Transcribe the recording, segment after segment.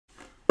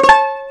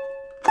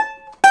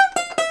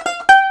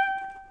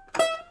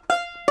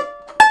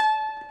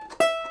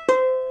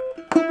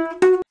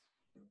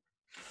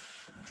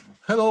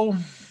Hello,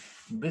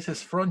 this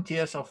is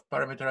Frontiers of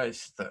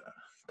Parameterized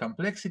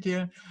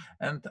Complexity,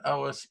 and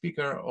our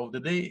speaker of the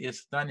day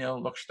is Daniel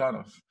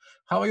Lokshtanov.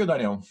 How are you,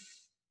 Daniel?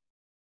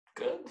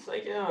 Good,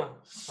 thank you.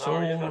 How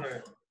are you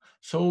doing?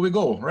 So we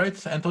go,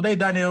 right? And today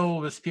Daniel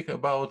will speak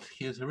about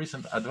his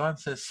recent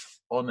advances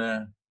on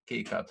a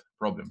K-cut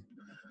problem.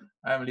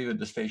 I'm leaving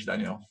the stage,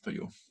 Daniel, to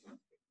you.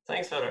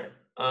 Thanks, Fedor.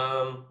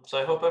 So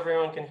I hope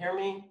everyone can hear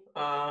me.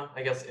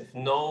 I guess if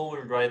no,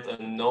 write a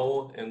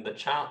no in the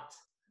chat.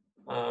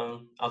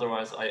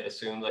 Otherwise, I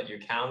assume that you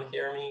can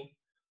hear me.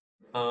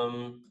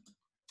 So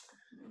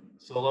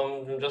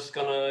I'm just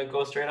gonna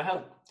go straight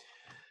ahead.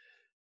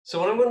 So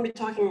what I'm going to be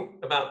talking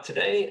about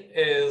today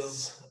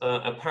is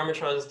a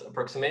parameterized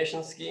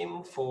approximation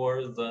scheme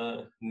for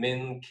the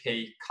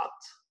min-k-cut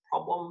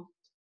problem.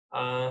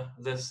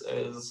 This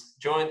is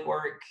joint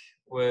work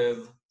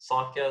with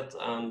Saket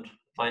and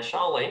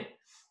Vaishali.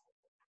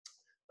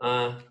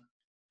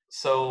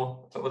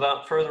 So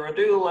without further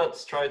ado,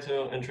 let's try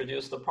to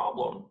introduce the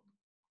problem.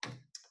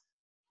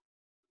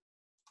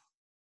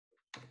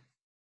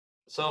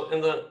 So in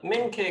the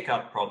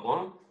min-k-cut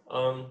problem,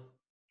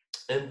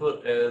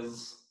 input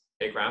is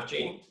a graph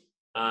G,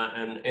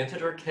 an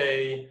integer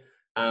k,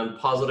 and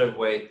positive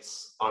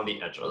weights on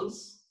the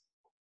edges.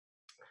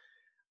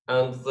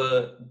 And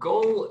the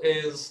goal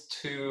is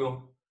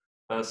to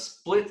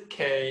split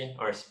k,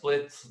 or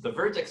split the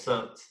vertex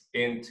set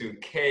into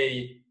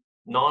k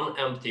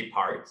non-empty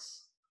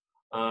parts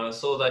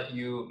so that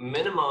you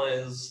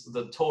minimize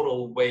the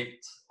total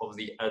weight of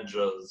the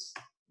edges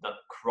that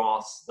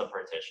cross the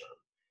partition.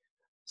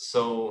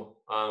 So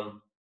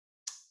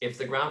if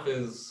the graph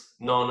is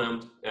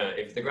unweighted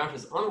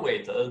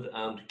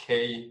and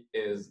k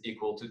is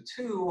equal to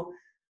 2,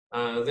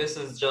 this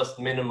is just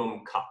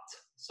minimum cut.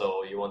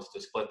 So you want to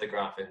split the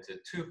graph into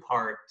 2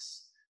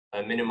 parts,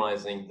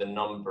 minimizing the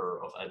number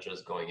of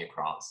edges going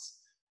across.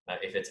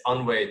 If it's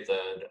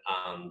unweighted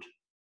and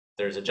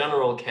there's a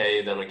general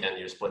k, then again,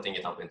 you're splitting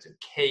it up into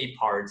k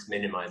parts,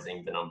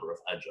 minimizing the number of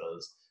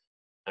edges.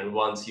 And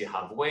once you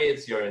have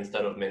weights, you're,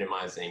 instead of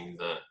minimizing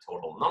the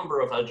total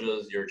number of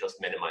edges, you're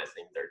just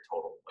minimizing their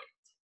total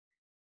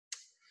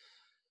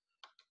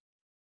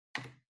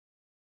weight.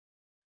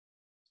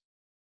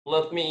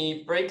 Let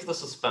me break the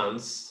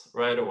suspense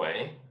right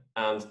away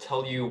and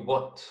tell you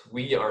what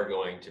we are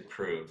going to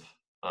prove,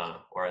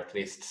 or at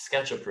least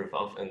sketch a proof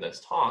of in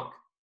this talk.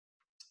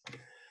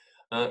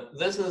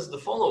 This is the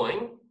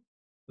following,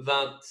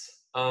 that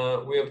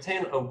we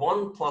obtain a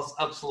 1 plus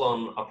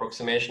epsilon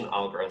approximation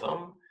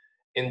algorithm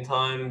in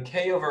time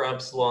k over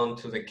epsilon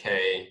to the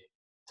k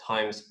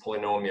times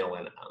polynomial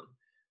in n.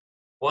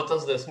 What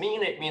does this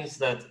mean? It means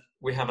that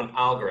we have an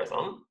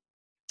algorithm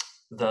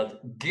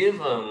that,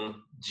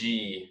 given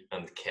g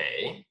and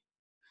k,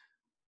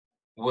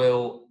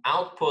 will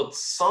output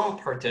some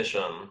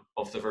partition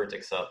of the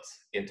vertex set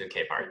into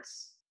k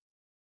parts.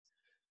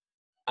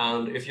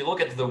 And if you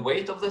look at the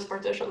weight of this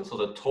partition, so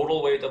the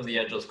total weight of the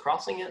edges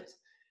crossing it,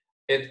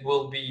 it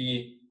will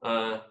be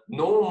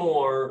no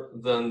more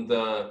than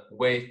the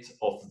weight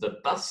of the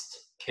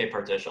best k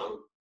partition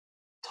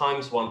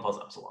times 1 plus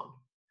epsilon.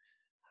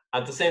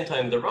 At the same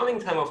time, the running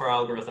time of our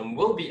algorithm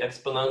will be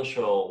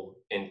exponential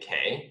in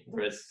k.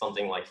 There is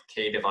something like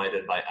k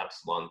divided by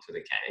epsilon to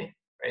the k,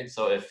 right?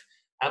 So if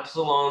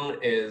epsilon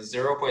is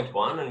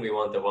 0.1 and we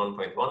want the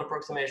 1.1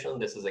 approximation,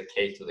 this is a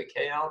k to the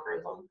k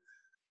algorithm,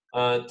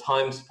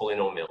 times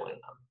polynomial in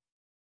n.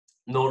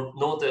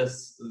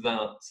 Notice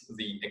that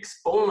the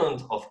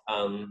exponent of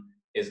n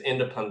is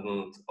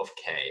independent of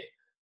k.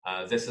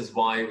 This is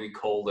why we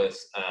call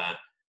this a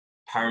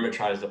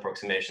parameterized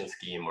approximation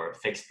scheme, or a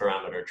fixed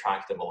parameter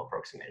tractable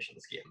approximation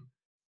scheme.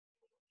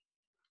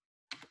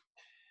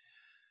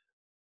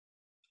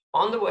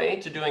 On the way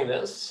to doing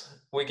this,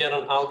 we get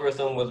an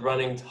algorithm with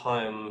running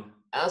time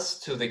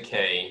s to the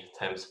k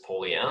times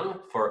poly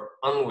n for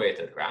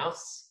unweighted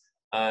graphs,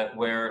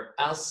 where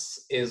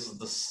s is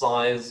the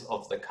size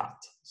of the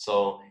cut.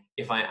 So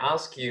if I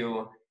ask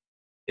you,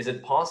 is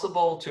it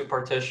possible to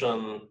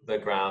partition the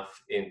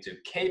graph into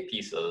k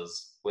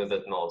pieces with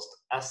at most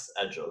s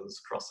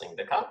edges crossing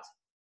the cut?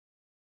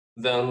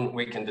 Then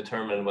we can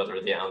determine whether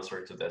the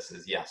answer to this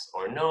is yes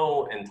or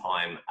no in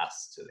time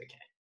s to the k.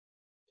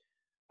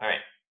 All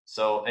right,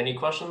 so any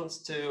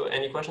questions to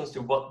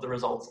what the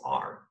results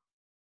are?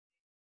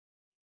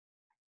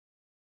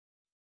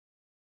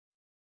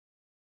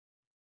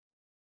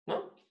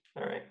 No?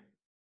 All right.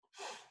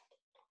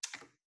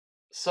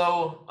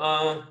 So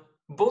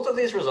both of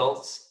these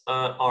results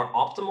are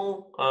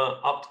optimal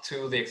up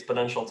to the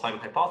exponential time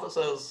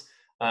hypothesis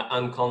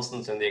and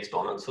constants in the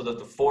exponent, so that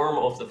the form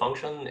of the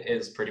function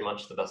is pretty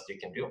much the best you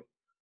can do.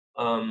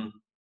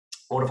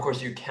 What, of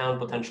course, you can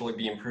potentially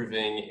be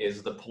improving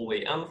is the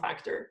poly n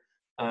factor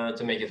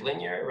to make it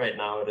linear. Right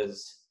now, it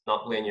is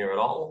not linear at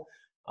all.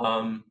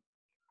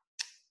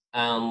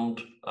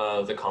 And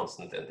the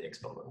constant in the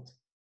exponent.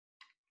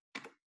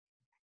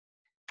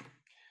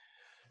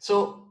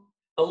 So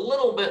a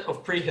little bit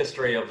of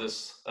prehistory of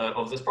this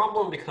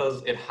problem,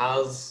 because it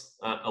has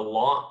a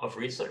lot of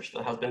research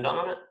that has been done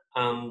on it,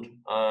 and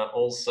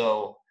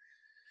also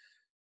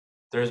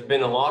there's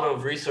been a lot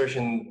of research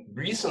in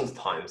recent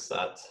times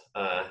that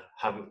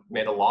have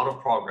made a lot of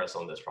progress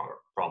on this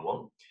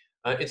problem.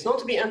 It's known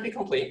to be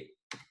NP-complete,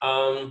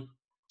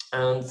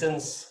 and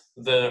since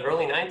the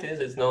early 90s,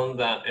 it's known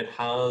that it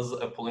has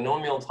a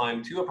polynomial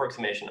time to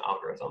approximation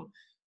algorithm.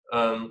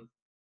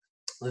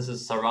 This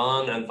is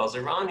Saran and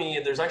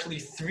Vazirani. There's actually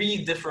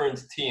 3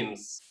 different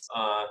teams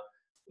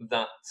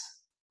that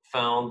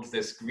found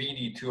this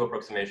greedy two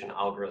approximation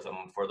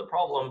algorithm for the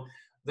problem.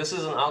 This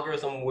is an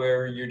algorithm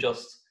where you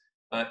just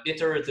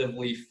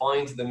iteratively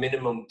find the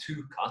minimum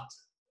 2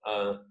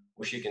 cut,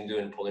 which you can do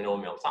in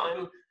polynomial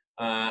time,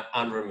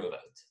 and remove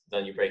it.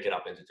 Then you break it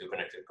up into 2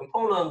 connected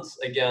components.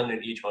 Again,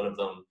 in each one of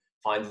them,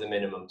 find the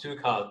minimum 2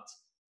 cut,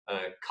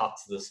 cut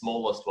the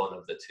smallest one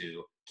of the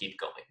 2, keep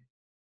going.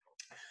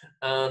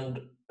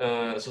 And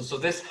so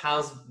this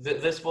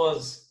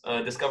was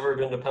discovered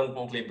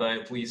independently by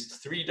at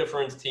least 3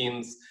 different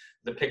teams.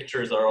 The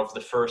pictures are of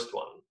the first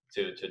one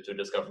to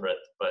discover it,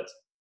 but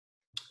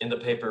in the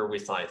paper we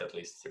cite at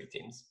least 3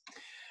 teams.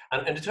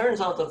 And it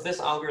turns out that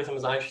this algorithm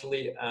is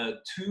actually a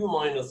 2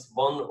 minus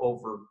 1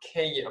 over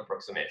k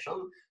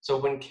approximation. So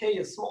when k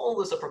is small,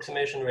 this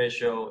approximation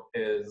ratio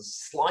is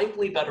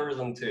slightly better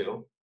than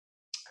 2.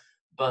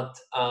 But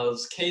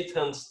as k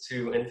tends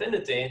to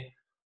infinity,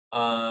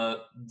 the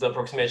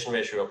approximation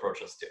ratio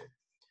approaches 2.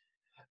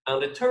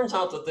 And it turns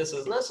out that this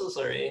is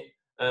necessary.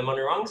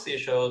 Manirangsi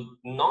showed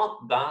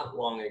not that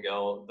long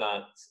ago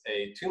that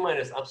a 2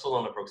 minus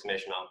epsilon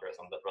approximation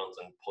algorithm that runs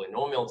in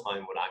polynomial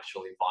time would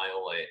actually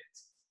violate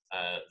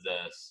the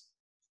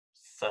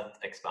set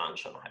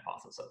expansion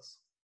hypothesis.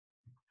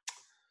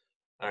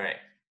 All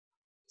right,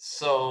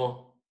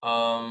 so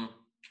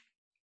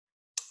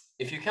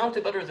if you count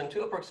to better than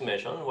 2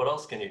 approximation, what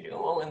else can you do?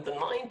 Well, in the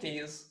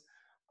 90s,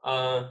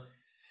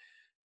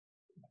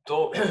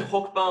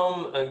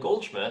 Hochbaum and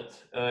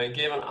Goldschmidt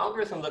gave an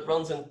algorithm that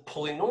runs in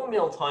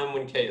polynomial time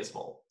when k is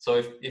small.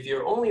 So if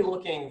you're only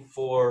looking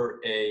for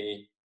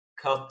a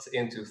cut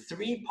into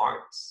 3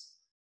 parts,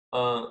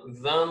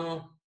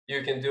 then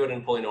you can do it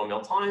in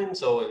polynomial time.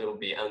 So it'll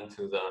be n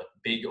to the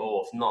big O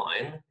of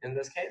 9 in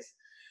this case.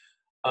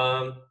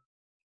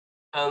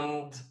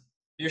 And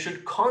you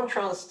should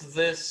contrast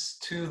this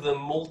to the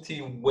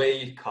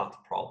multi-way cut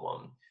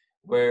problem,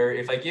 where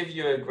if I give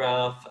you a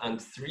graph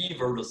and 3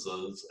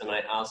 vertices, and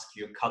I ask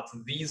you cut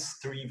these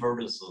 3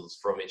 vertices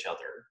from each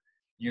other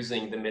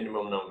using the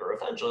minimum number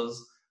of edges,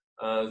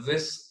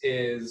 this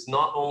is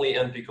not only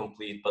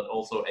NP-complete, but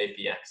also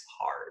APX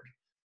hard.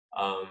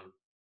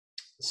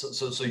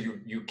 So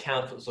you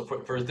can't, so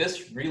for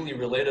this really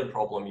related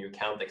problem, you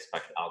can't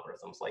expect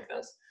algorithms like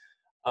this.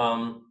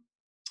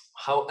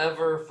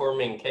 However, for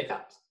min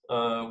k-cut,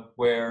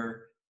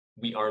 where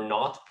we are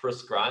not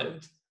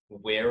prescribed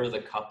where the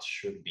cut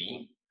should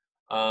be,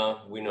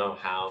 we know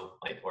how,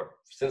 or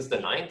since the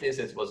 90s,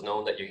 it was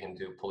known that you can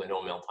do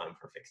polynomial time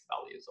for fixed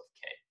values of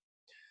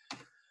k.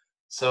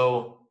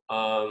 So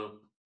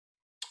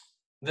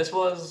this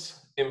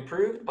was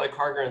improved by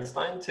Karger and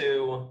Stein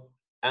to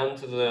n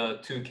to the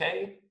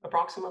 2k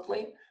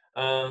approximately.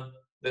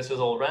 This was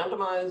all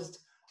randomized,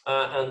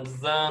 and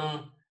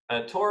then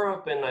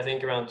Torup in I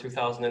think around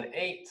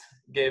 2008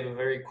 gave a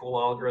very cool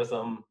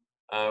algorithm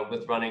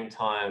with running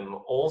time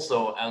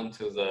also n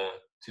to the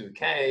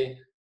 2k,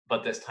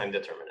 but this time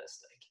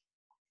deterministic.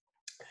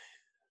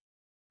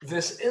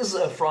 This is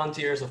a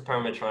frontiers of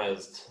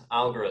parameterized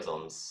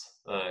algorithms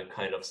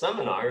kind of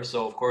seminar.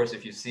 So of course,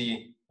 if you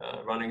see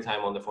running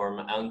time on the form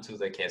n to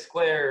the k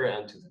square,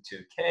 n to the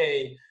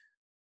 2k,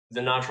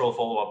 the natural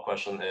follow-up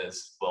question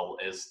is, well,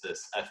 is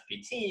this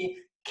FPT?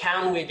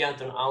 Can we get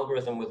an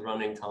algorithm with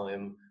running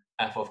time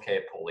f of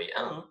k poly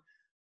n?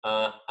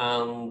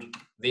 And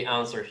the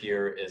answer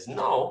here is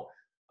no.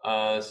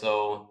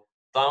 So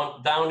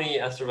Downey,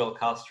 Esterville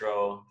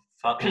Castro,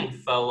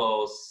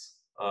 Fellows,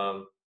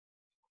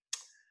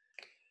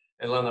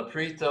 Elena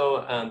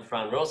Prito, and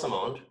Fran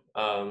Rosamond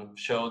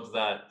showed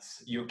that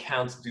you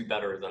can't do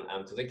better than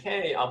n to the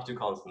k up to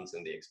constants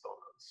in the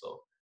exponent.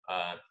 So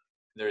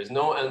there is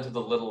no n to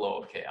the little o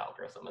of k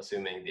algorithm,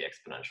 assuming the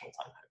exponential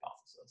time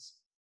hypothesis.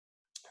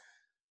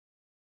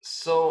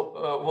 So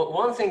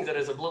one thing that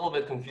is a little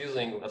bit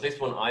confusing, at least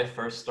when I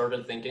first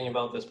started thinking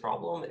about this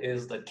problem,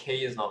 is that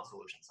k is not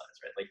solution size,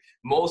 right? Like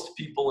most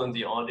people in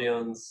the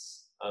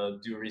audience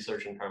do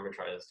research in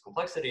parameterized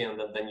complexity, and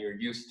then you're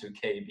used to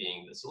k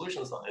being the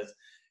solution size.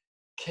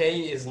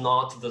 K is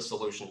not the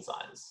solution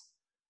size.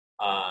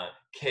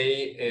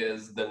 K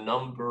is the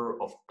number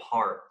of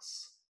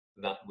parts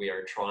that we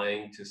are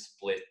trying to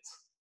split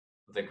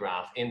the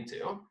graph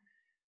into.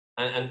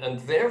 And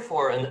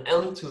therefore, an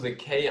n to the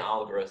k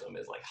algorithm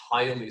is like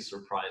highly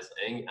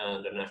surprising,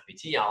 and an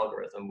FPT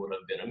algorithm would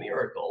have been a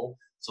miracle.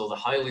 So the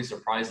highly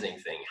surprising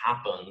thing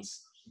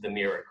happens, the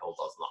miracle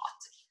does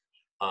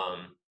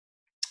not.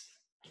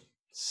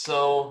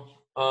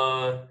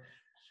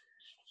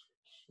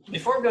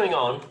 Before going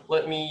on,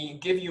 let me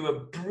give you a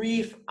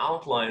brief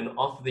outline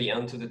of the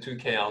n to the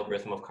 2k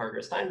algorithm of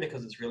Karger-Stein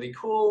because it's really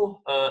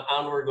cool,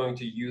 and we're going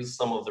to use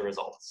some of the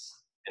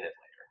results in it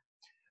later.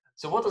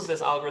 So what does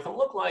this algorithm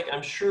look like?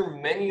 I'm sure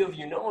many of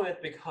you know it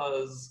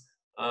because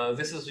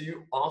this is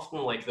often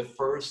like the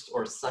first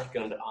or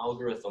second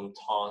algorithm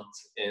taught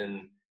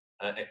in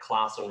a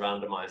class on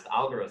randomized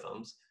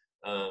algorithms,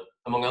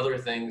 among other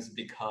things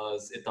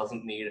because it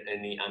doesn't need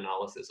any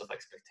analysis of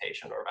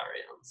expectation or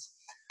variance.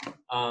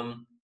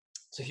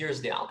 So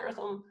here's the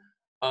algorithm.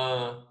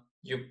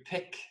 You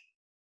pick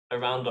a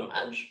random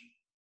edge,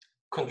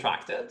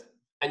 contract it,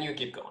 and you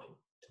keep going.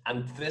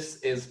 And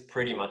this is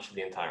pretty much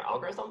the entire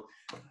algorithm.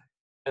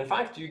 In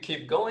fact, you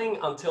keep going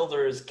until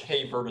there's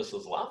k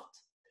vertices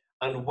left.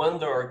 And when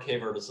there are k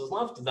vertices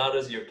left, that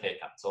is your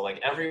k-cut. So like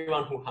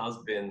everyone who has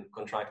been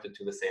contracted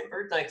to the same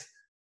vertex,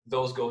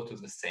 those go to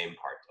the same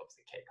part of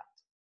the k-cut.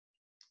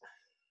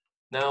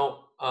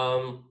 Now,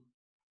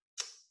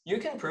 you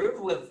can prove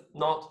with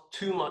not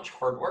too much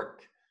hard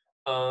work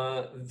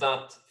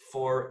that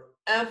for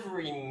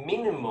every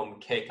minimum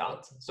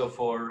k-cut, so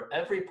for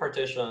every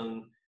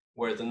partition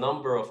where the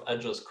number of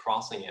edges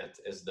crossing it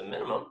is the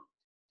minimum,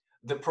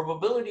 the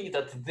probability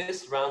that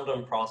this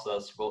random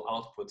process will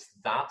output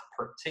that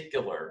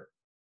particular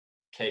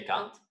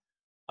k-cut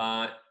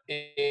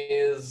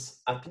is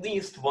at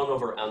least 1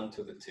 over n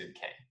to the 2k.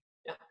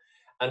 Yeah,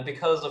 and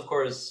because of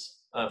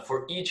course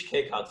for each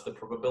k-cut, the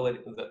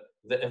probability,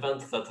 the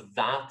event that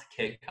that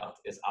k-cut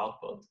is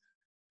output,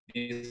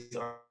 these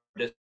are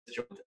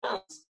distributed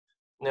ends.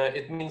 Now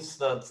it means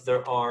that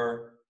there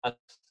are at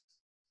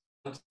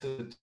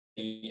the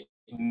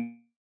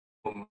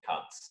minimum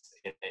cuts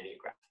in any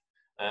graph.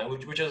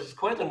 Which is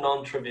quite a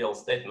non-trivial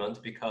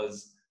statement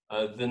because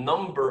the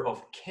number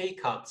of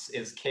k-cuts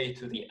is k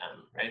to the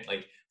n, right?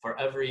 Like for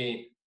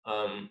every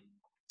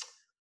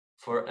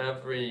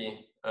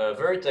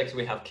vertex,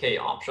 we have k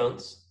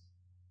options.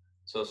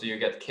 So you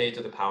get k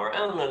to the power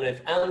n, and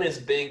if n is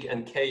big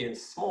and k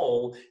is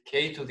small,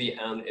 k to the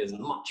n is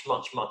much,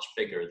 much, much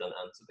bigger than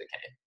n to the k.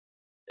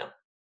 Yeah.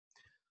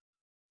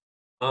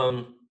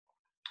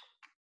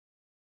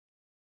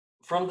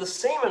 From the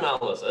same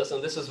analysis,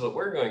 and this is what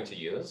we're going to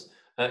use,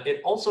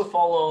 it also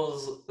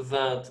follows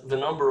that the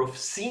number of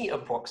C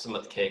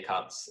approximate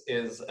k-cuts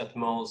is at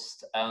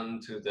most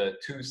n to the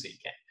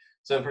 2ck.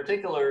 So in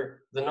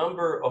particular, the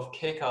number of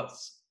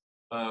k-cuts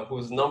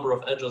whose number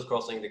of edges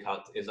crossing the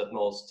cut is at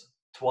most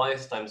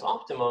twice times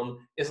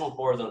optimum isn't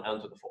more than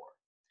n to the 4.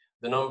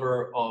 The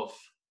number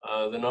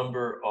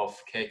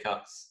of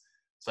k-cuts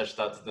such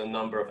that the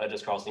number of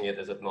edges crossing it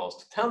is at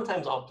most 10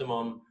 times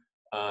optimum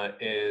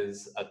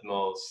is at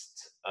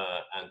most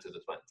n to the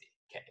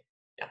 20k.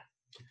 Yeah.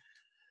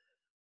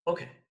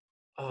 Okay.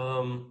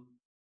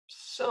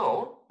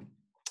 So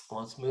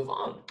let's move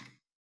on.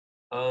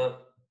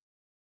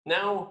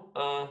 Now,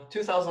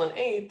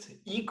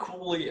 2008,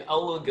 equally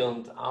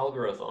elegant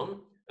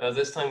algorithm,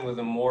 this time with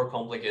a more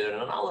complicated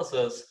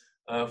analysis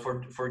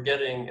for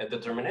getting a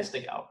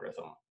deterministic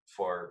algorithm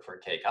for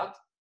k-cut,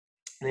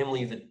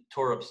 namely the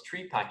Torup's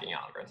tree packing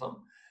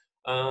algorithm,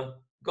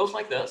 goes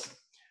like this.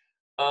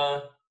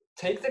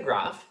 Take the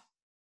graph.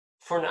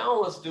 For now,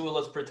 let's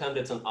pretend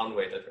it's an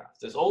unweighted graph.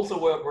 This also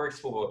works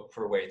for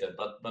weighted,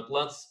 but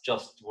let's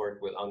just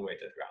work with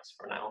unweighted graphs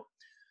for now.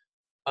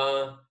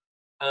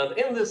 And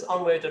in this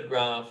unweighted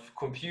graph,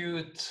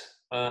 compute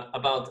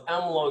about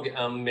m log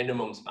m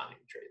minimum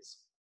spanning trees.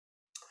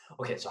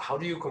 Okay, so how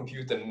do you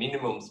compute the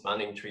minimum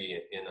spanning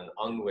tree in an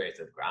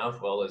unweighted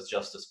graph? Well, it's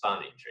just a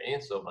spanning tree.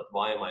 So, but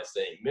why am I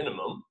saying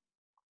minimum?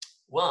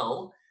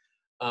 Well,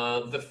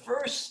 the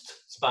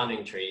first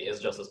spanning tree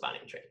is just a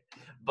spanning tree.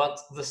 But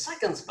the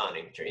second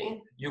spanning tree,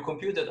 you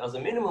compute it as a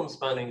minimum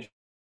spanning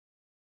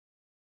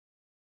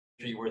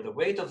tree where the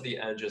weight of the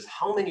edge is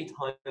how many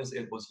times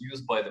it was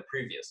used by the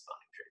previous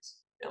spanning trees.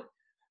 Yeah.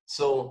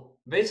 So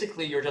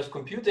basically, you're just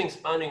computing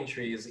spanning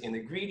trees in a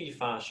greedy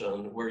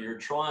fashion where you're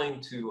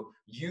trying to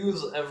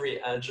use every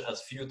edge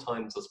as few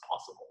times as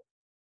possible.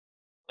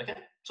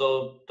 Okay,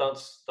 so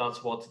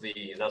that's what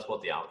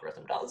the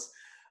algorithm does.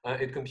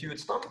 It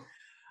computes them.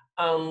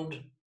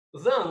 And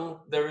then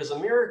there is a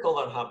miracle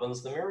that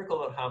happens. The miracle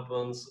that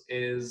happens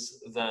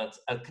is that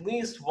at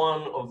least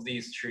one of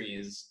these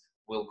trees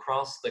will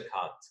cross the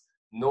cut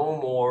no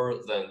more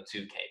than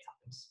 2k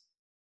times.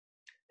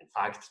 In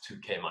fact,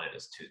 2k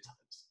minus 2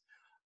 times.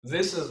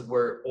 This is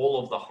where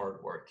all of the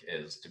hard work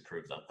is to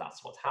prove that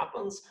that's what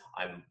happens.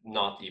 I'm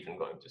not even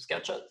going to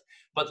sketch it.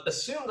 But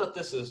assume that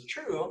this is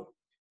true.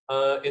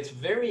 It's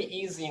very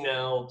easy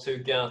now to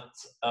get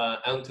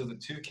n to the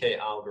 2k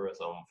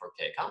algorithm for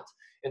k-cut.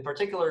 In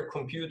particular,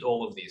 compute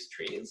all of these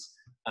trees.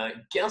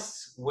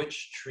 Guess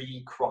which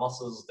tree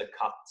crosses the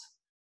cut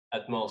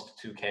at most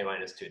 2k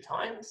minus 2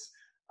 times.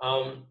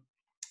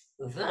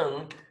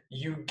 Then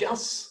you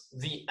guess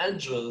the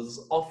edges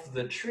of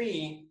the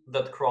tree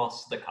that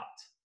cross the cut.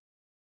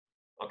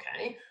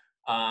 Okay,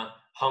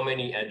 how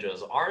many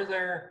edges are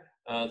there?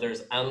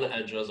 There's n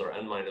edges or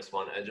n minus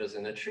 1 edges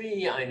in a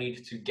tree. I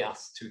need to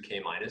guess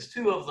 2k minus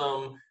 2 of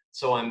them.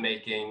 So I'm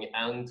making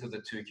n to the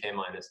 2k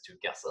minus 2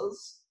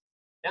 guesses.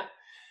 Yeah.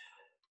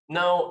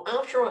 Now,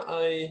 after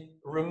I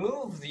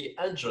remove the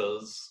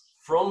edges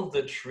from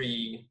the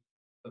tree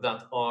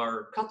that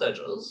are cut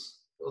edges,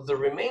 the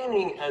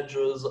remaining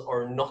edges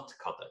are not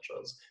cut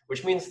edges,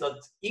 which means that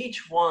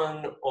each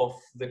one of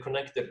the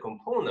connected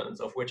components,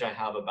 of which I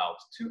have about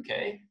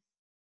 2k,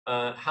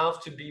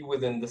 have to be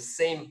within the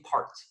same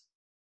part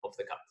of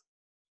the cut.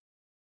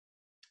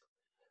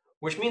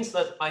 Which means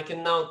that I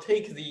can now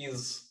take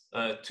these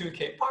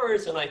 2k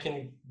parts and I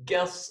can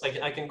guess,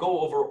 I can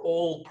go over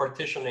all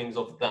partitionings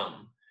of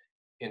them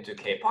into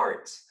k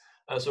parts.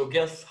 So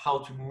guess how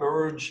to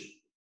merge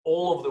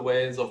all of the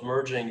ways of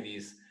merging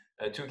these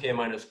 2k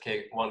minus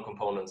k1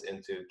 components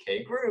into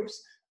k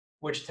groups,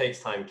 which takes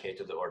time k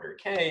to the order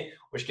k,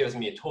 which gives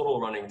me a total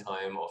running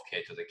time of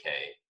k to the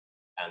k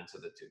and to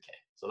the 2k.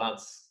 So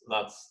that's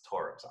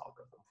Torev's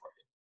algorithm for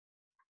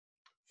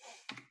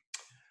you.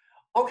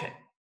 Okay.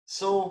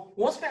 So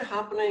what's been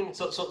happening?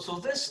 So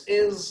this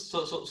is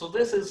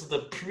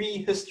the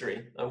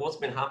prehistory of what's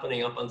been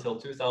happening up until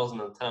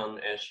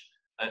 2010-ish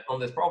on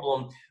this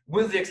problem,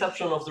 with the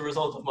exception of the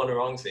result of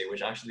Monirangsi,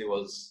 which actually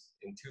was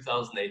in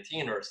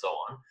 2018 or so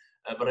on.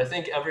 But I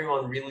think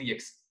everyone really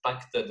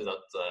expected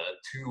that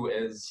 2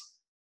 is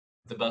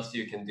the best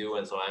you can do,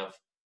 and so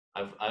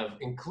I've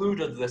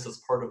included this as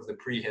part of the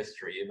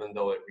prehistory, even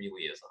though it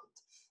really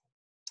isn't.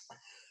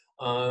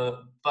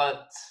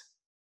 But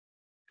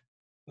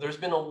there's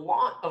been a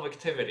lot of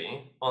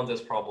activity on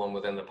this problem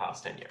within the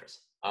past 10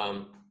 years.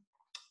 And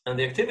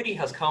the activity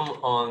has come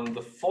on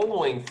the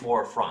following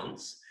 4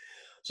 fronts.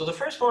 So the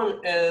first one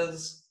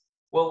is,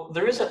 well,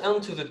 there is an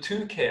n to the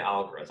 2k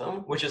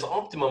algorithm, which is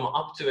optimum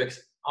up to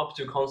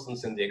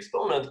constants in the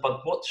exponent,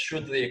 but what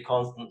should the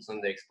constants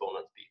in the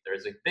exponent be?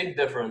 There's a big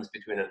difference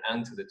between an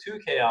n to the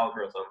 2k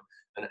algorithm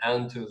and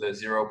n to the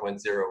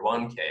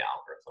 0.01k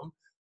algorithm.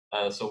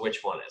 So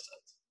which one is it?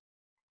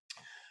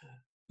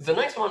 The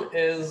next one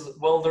is,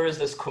 well, there is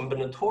this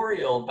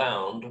combinatorial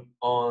bound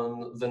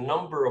on the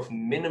number of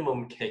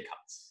minimum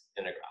k-cuts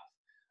in a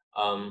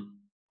graph.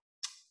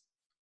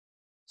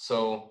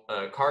 So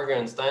Karger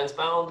and Stein's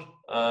bound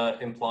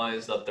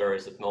implies that there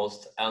is at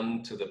most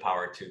n to the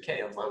power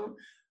 2k of them.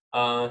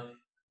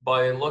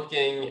 By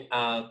looking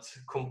at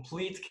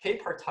complete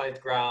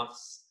k-partite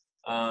graphs,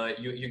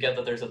 you get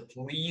that there's at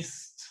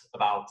least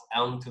about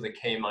n to the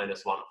k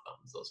minus 1 of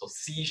them. So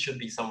C should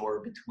be somewhere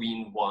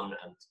between 1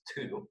 and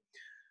 2.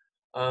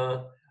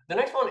 The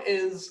next one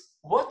is,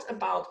 what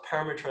about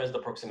parameterized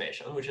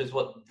approximation, which is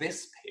what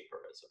this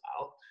paper is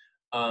about.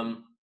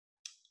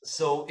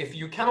 So if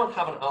you cannot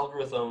have an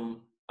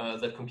algorithm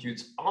that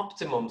computes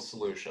optimum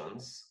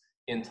solutions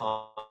in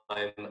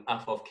time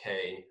f of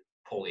k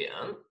poly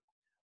n,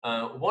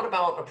 what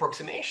about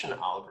approximation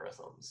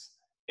algorithms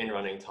in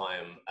running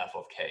time f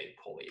of k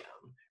poly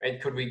n?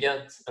 Right? Could we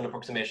get an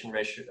approximation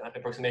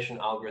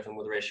algorithm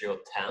with ratio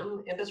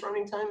 10 in this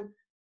running time?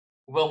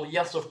 Well,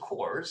 yes, of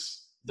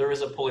course. There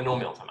is a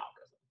polynomial time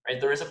algorithm, right?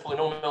 There is a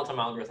polynomial time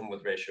algorithm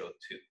with ratio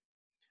 2.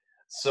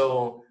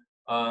 So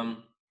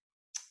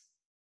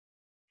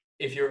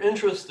if you're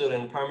interested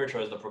in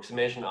parameterized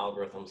approximation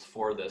algorithms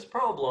for this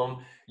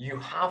problem, you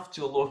have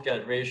to look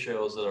at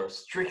ratios that are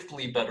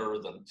strictly better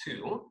than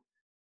 2,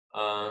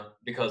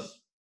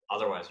 because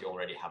otherwise you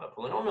already have a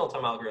polynomial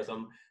time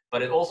algorithm,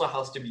 but it also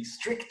has to be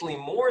strictly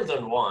more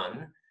than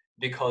 1,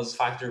 because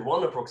factor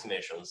 1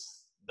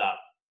 approximations that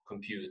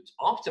compute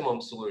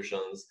optimum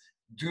solutions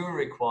do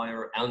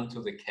require n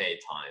to the k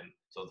time.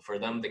 So for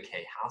them, the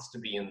k has to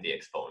be in the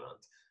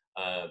exponent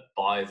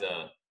by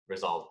the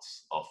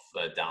results of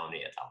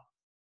Downey et al.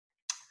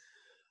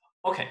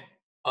 Okay.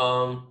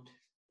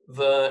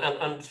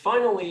 And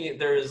finally,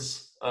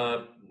 there's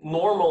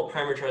normal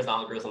parameterized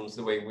algorithms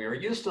the way we are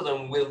used to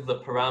them, with the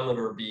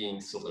parameter being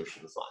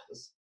solution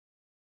size.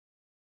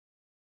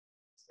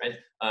 Right?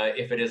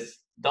 If it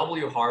is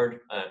W hard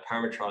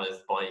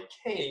parameterized by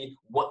k,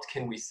 what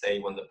can we say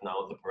when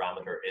now the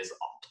parameter is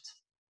opt?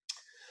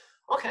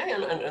 Okay,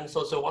 and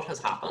so what has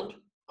happened?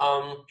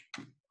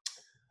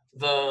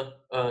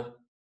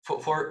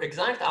 For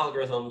exact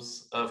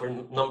algorithms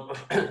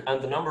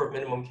and the number of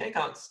minimum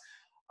k-cuts,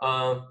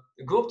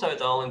 Gupta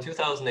et al. In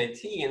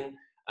 2018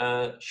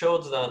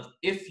 showed that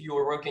if you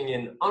are working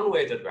in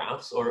unweighted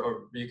graphs,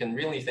 or you can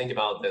really think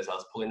about this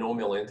as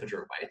polynomial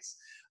integer weights,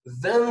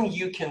 then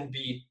you can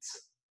beat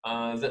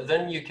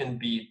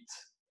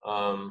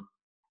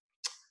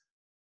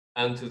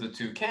n to the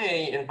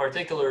 2k. In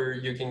particular,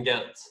 you can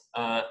get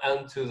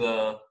n to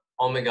the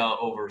omega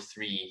over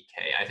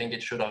 3k. I think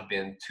it should have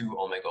been 2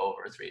 omega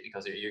over 3,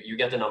 because you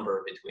get a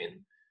number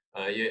between,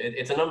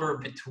 it's a number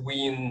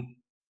between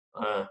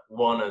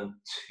 1 and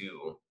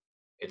 2.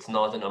 It's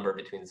not a number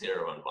between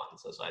 0 and 1.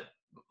 So I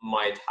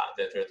might have,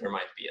 there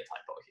might be a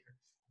typo here.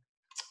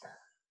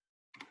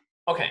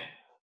 Okay.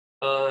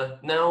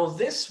 Now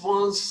this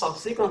was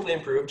subsequently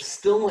improved,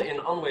 still in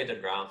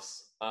unweighted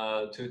graphs,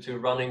 to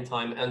running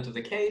time n to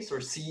the k, so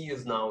C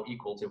is now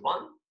equal to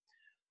 1.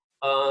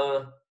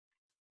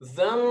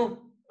 Then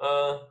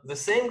the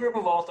same group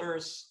of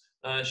authors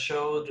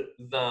showed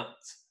that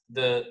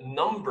the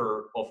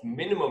number of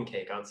minimum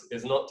k-cuts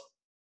is not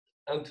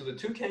n to the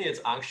 2k,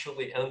 it's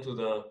actually n to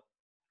the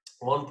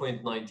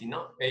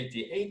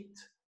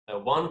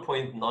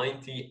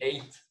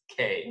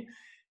 1.98k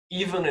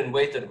even in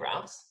weighted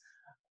graphs,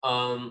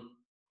 and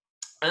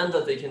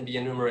that they can be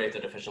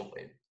enumerated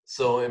efficiently.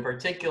 So in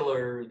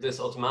particular, this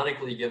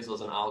automatically gives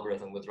us an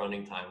algorithm with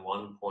running time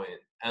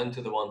n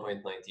to the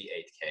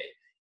 1.98k,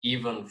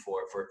 even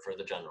for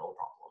the general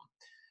problem.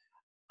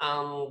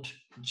 And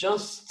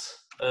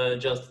just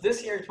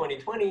this year,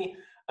 2020,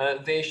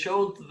 they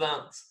showed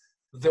that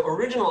the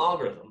original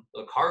algorithm,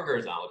 the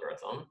Karger's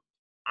algorithm,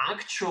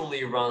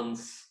 actually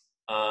runs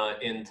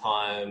in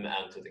time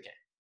n to the k.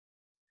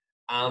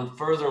 And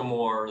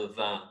furthermore,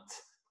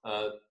 that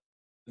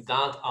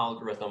that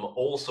algorithm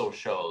also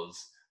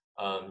shows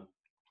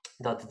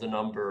that the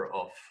number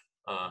of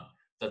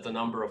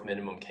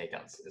minimum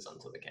k-cuts is n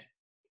to the k.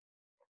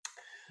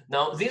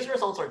 Now, these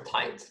results are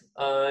tight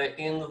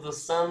in the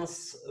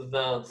sense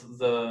that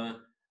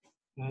the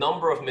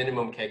number of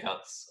minimum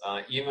k-cuts,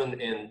 even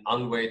in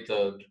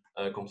unweighted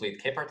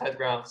complete k-partite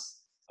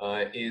graphs,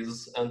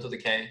 is n to the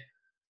k,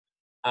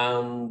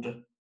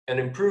 and an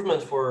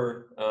improvement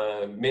for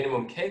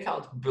minimum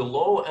k-count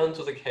below n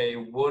to the k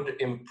would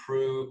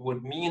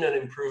mean an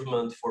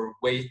improvement for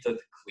weighted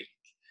clique.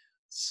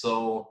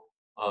 So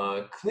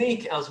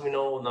clique, as we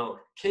know now,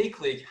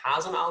 k-clique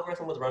has an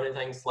algorithm with running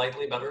time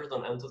slightly better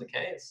than n to the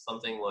k. It's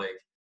something like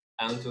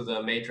n to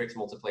the matrix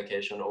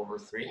multiplication over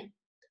 3.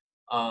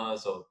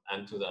 So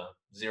n to the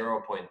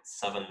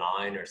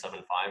 0.79 or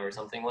 75 or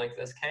something like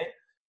this k.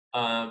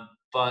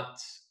 But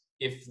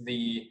if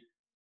the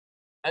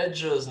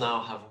edges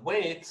now have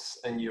weights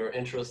and you're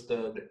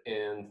interested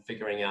in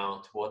figuring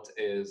out what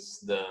is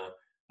the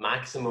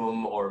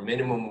maximum or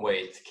minimum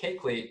weight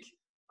k-clique,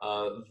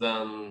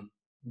 then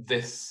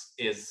this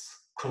is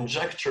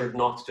conjectured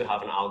not to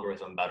have an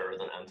algorithm better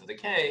than n to the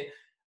k,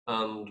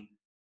 and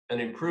an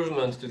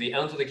improvement to the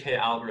n to the k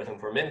algorithm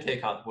for min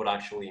k-cut would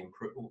actually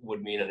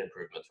would mean an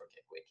improvement for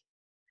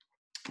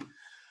k-clique.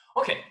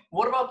 Okay,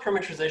 what about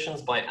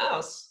parameterizations by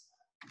S?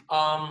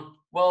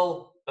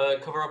 Well,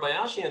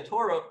 Kawarabayashi and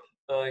Torup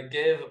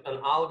gave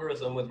an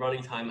algorithm with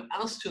running time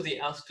s to the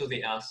s to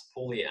the s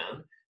poly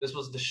n. This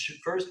was the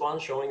first one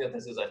showing that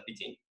this is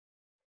FPT.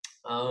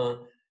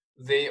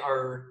 They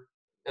are,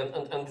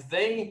 and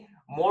they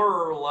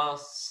more or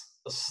less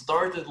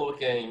started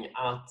looking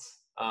at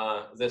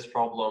this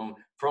problem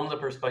from the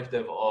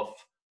perspective of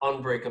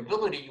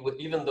unbreakability,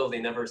 even though they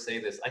never say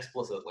this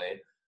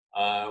explicitly,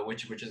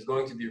 which is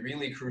going to be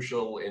really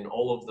crucial in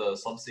all of the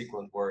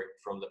subsequent work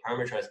from the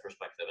parameterized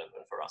perspective and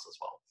for us as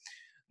well.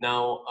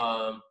 Now,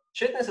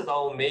 Chitnis et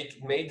al.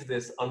 made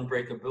this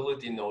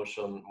unbreakability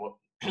notion more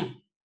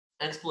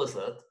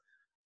explicit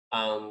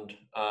and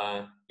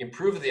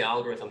improved the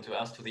algorithm to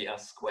s to the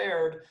s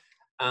squared.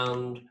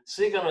 And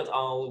Sigan et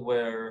al.,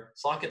 where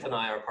Socket and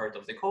I are part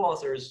of the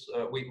co-authors,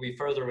 we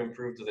further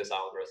improved this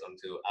algorithm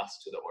to s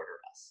to the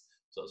order s.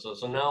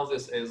 So now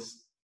this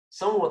is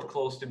somewhat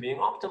close to being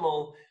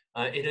optimal.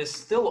 It is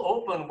still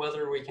open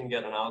whether we can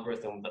get an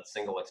algorithm that's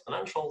single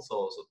exponential,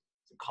 so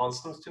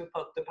constants to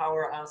the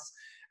power s.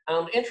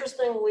 And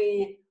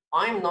interestingly,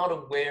 I'm not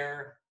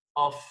aware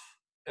of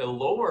a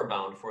lower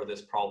bound for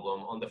this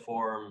problem on the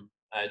form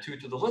 2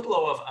 to the little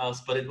o of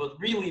s, but it would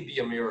really be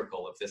a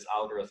miracle if this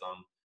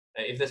algorithm,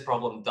 if this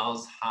problem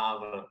does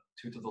have a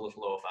 2 to the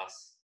little o of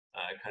s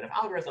kind of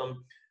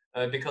algorithm,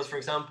 because, for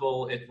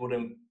example, it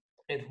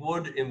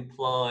would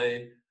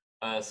imply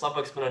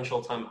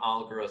sub-exponential time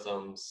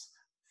algorithms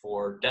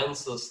for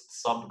densest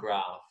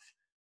subgraph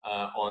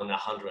on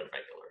 100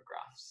 regular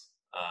graphs,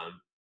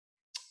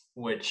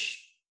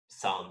 which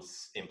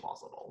sounds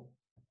implausible.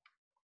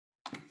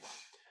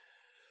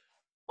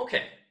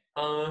 Okay,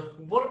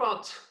 what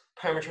about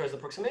parameterized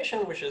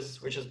approximation, which is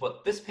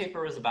what this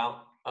paper is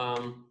about?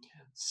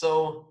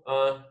 So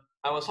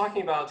I was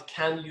talking about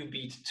can you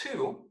beat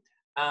 2,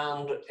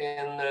 and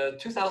in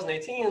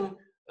 2018,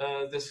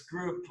 this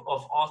group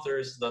of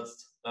authors that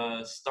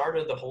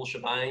started the whole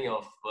shebang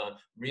of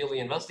really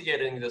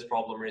investigating this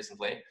problem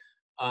recently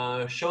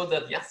showed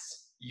that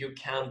yes, you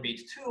can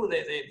beat 2.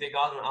 They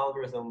got an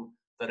algorithm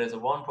that is a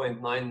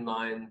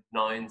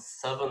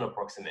 1.9997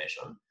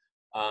 approximation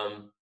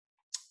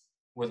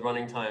with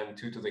running time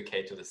 2 to the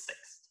k to the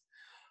 6th.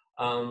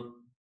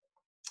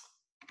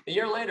 A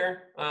year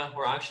later,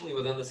 or actually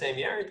within the same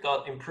year, it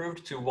got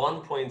improved to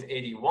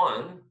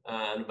 1.81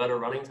 and better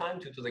running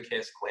time 2 to the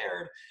k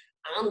squared.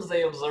 And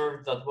they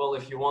observed that, well,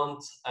 if you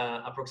want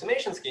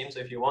approximation schemes, so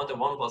if you want a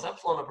 1 plus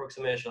epsilon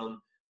approximation,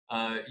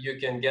 you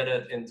can get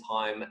it in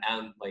time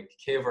and like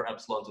k over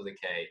epsilon to the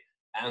k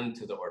and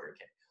to the order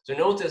k. So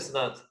notice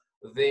that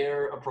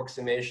their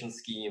approximation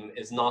scheme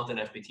is not an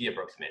FPT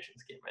approximation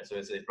scheme, right? So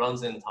it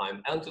runs in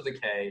time n to the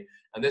k,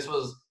 and this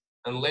was,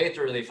 and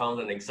later they found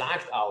an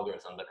exact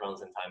algorithm that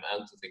runs in time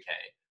n to the k.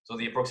 So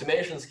the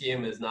approximation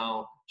scheme is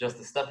now just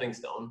a stepping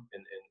stone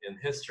in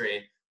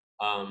history,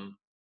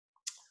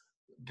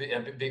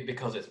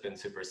 because it's been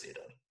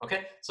superseded.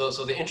 Okay, so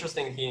the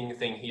interesting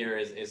thing here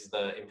is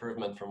the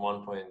improvement from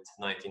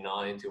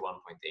 1.99 to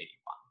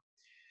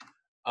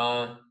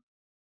 1.81.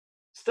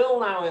 Still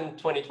now in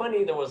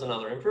 2020, there was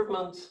another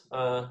improvement.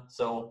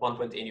 So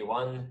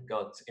 1.81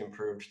 got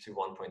improved to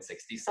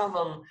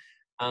 1.67.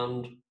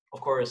 And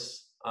of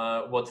course,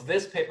 what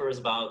this paper is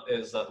about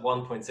is that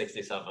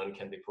 1.67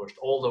 can be pushed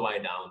all the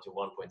way down to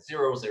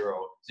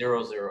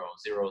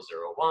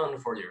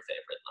 1.0000001 for your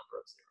favorite number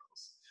of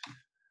zeros.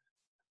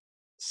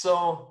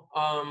 So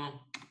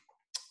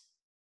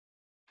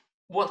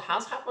what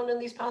has happened in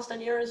these past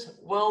 10 years?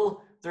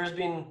 Well, there's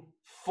been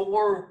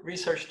 4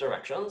 research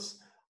directions.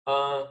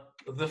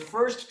 The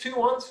first 2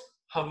 ones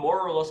have more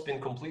or less been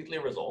completely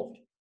resolved.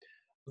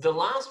 The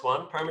last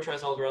one,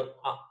 parameterized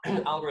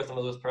algorithm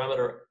with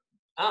parameter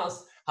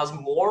S, has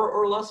more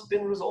or less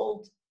been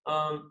resolved.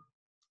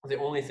 The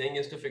only thing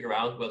is to figure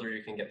out whether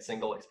you can get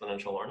single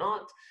exponential or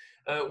not.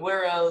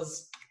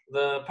 Whereas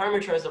the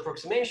parameterized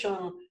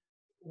approximation,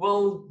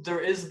 well,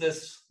 there is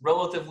this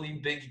relatively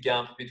big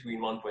gap between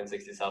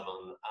 1.67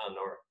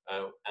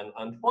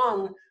 and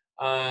 1,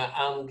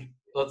 and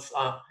let's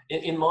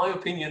in my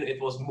opinion,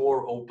 it was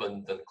more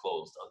open than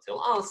closed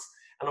until us.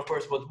 And of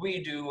course, what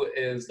we do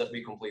is that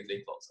we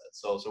completely close it.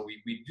 So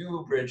we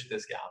do bridge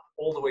this gap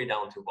all the way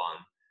down to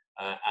 1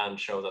 and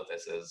show that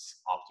this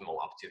is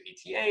optimal up to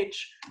ETH.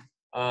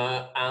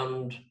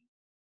 And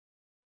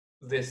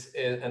this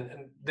is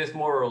and this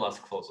more or less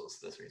closes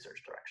this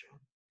research direction.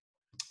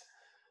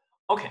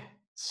 Okay,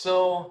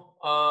 so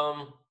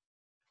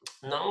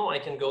now I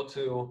can go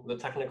to the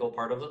technical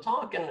part of the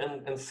talk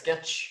and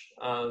sketch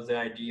the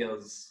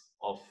ideas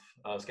of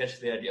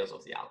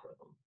the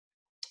algorithm.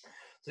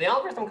 So the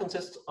algorithm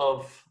consists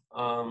of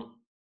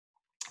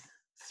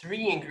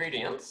 3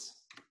 ingredients.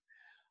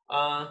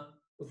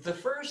 The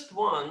first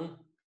one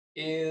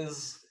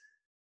is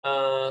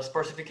a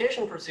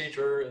sparsification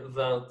procedure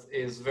that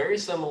is very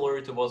similar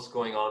to what's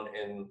going on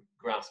in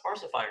graph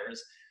sparsifiers.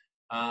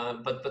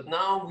 But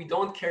now we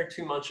don't care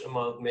too much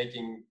about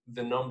making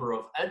the number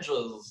of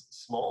edges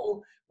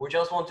small. We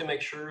just want to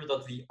make sure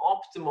that the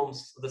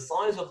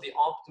size of the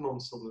optimum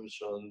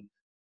solution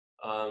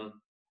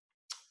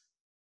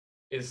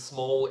is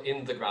small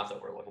in the graph that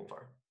we're looking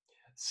for.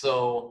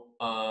 So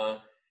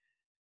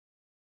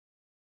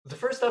the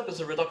first step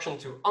is a reduction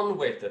to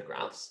unweighted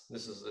graphs.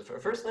 This is the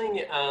first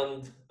thing.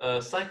 And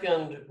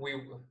second,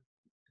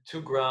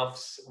 to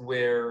graphs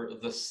where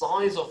the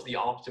size of the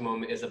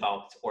optimum is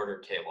about order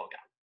k log n.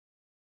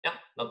 Yeah,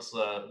 that's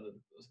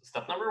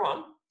step number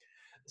 1.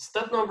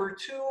 Step number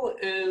 2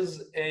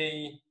 is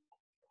a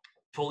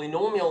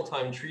polynomial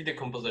time tree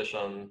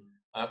decomposition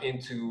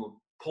into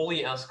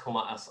poly s,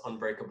 s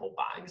unbreakable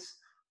bags,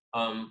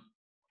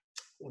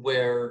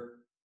 where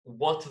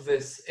what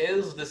this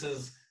is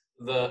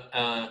the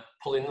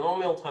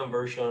polynomial time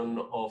version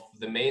of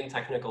the main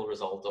technical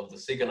result of the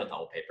Sigan et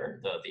al.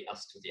 Paper, the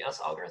S to the S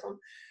algorithm.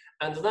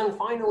 And then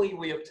finally,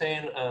 we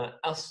obtain a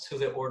S to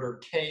the order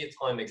k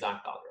time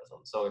exact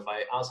algorithm. So if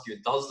I ask you,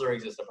 does there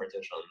exist a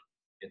partition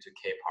into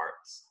k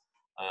parts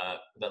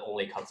that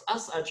only cuts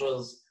S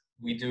edges,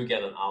 we do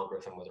get an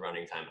algorithm with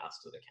running time S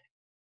to the k.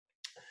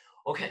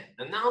 Okay,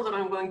 and now that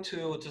I'm going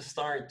to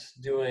start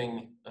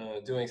doing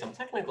some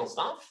technical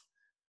stuff,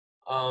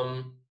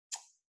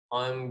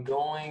 I'm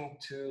going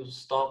to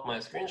stop my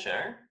screen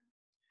share,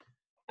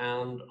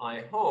 and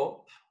I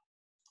hope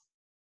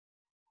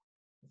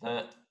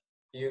that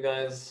you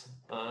guys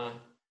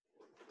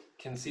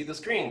can see the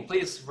screen.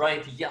 Please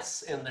write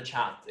yes in the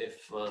chat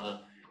if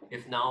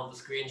now the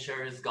screen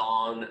share is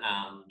gone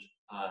and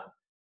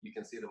you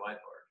can see the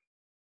whiteboard.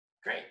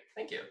 Great,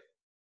 thank you.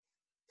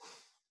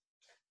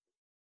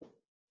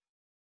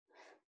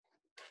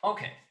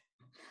 Okay,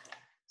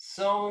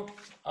 so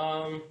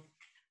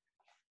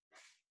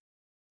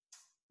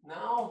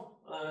now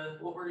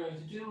what we're going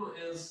to do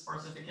is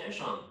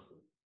sparsification.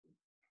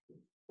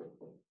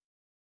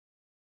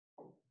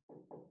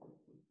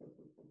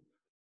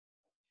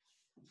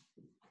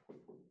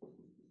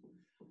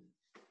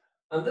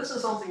 And this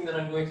is something that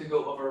I'm going to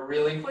go over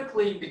really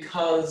quickly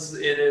because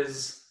it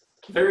is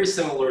very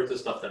similar to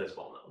stuff that is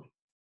well known.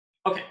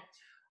 Okay,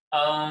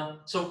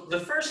 so the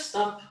first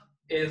step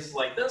is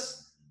like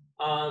this.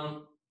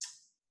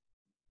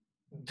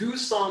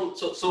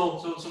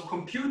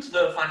 Compute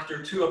the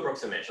factor 2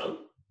 approximation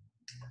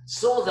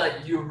so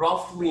that you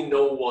roughly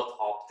know what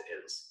opt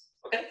is.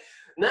 Okay.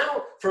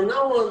 Now, from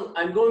now on,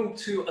 I'm going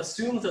to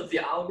assume that the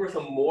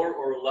algorithm more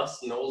or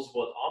less knows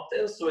what opt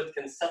is, so it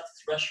can set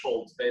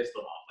thresholds based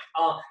on opt.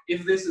 Like,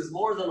 if this is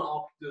more than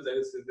opt, do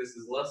this. If this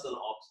is less than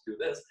opt, do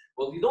this.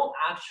 Well, you don't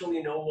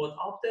actually know what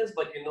opt is,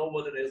 but you know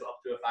what it is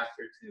up to a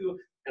factor 2.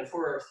 And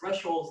for our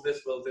thresholds,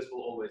 this will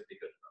always be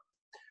good enough.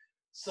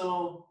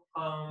 So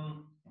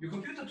you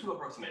compute the 2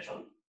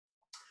 approximation.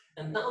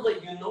 And now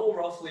that you know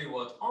roughly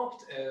what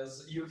opt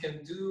is, you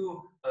can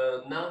do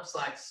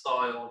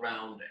knapsack-style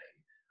rounding.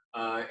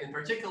 In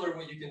particular,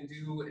 what you can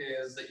do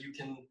is that you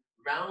can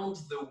round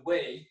the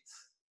weight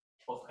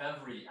of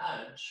every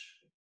edge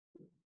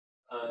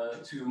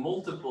to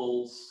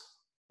multiples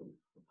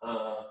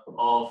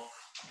of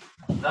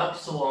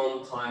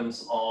epsilon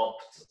times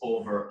opt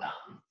over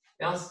n.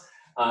 Yes,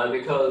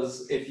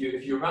 because if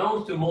you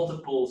round to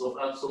multiples of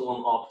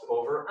epsilon opt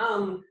over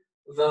n,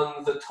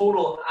 then the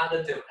total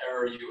additive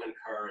error you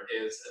incur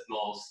is at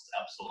most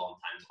epsilon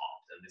times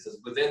opt, and this is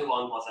within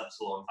 1 plus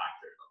epsilon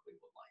factor that we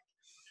would like.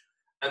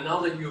 And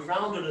now that you've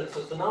rounded it,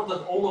 so now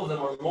that all of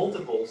them are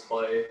multiples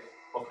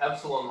of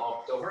epsilon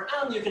opt over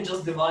n, you can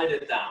just divide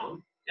it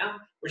down, yeah?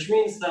 Which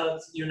means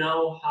that you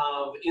now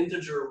have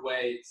integer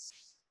weights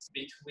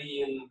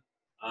between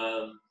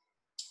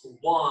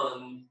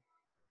 1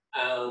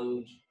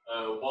 and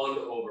 1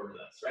 over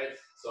this, right?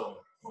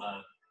 So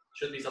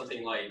should be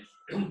something like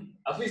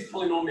at least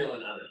polynomial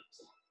and n.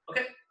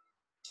 Okay.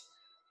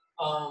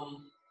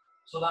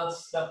 So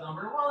that's step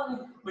number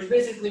 1, which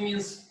basically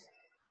means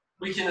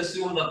we can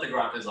assume that the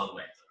graph is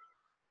unweighted.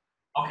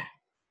 Okay.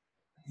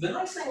 The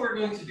next thing we're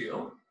going to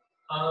do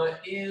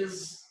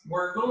is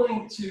we're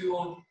going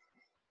to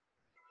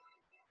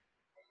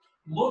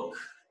look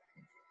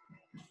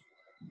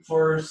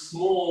for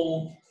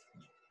small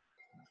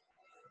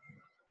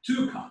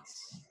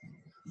 2-cuts.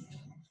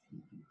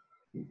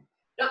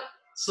 Yeah.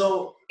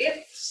 So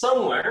if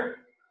somewhere,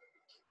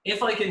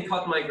 if I can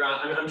cut my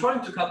graph, I'm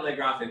trying to cut my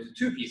graph into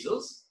 2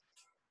 pieces,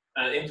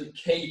 into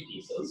k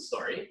pieces,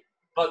 sorry.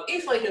 But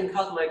if I can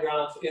cut my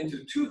graph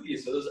into 2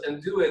 pieces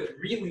and do it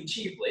really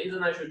cheaply,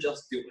 then I should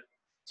just do it.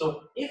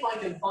 So if I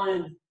can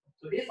find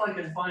a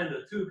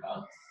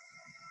 2-cut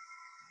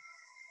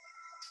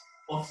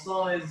of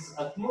size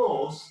at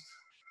most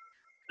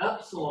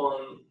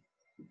epsilon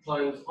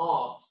times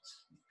opt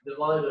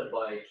divided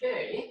by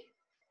k,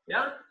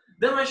 yeah,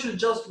 then I should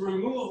just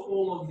remove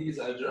all of these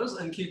edges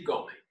and keep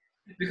going.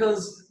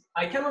 Because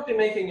I cannot be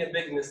making a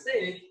big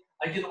mistake.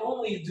 I can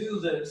only do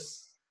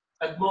this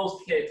at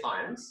most k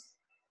times.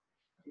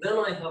 Then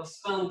I have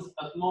spent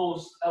at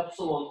most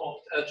epsilon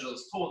opt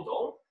edges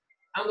total.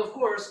 And of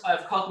course,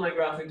 I've cut my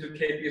graph into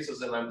k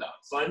pieces and I'm done.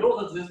 So I know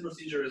that this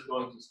procedure is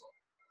going to stop.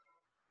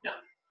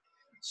 Yeah.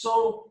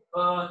 So,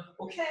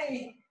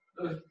 okay,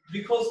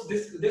 because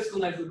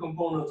disconnected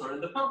components are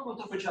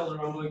independent of each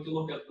other, I'm going to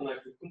look at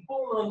connected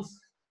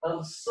components.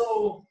 And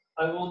so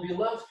I will be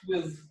left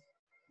with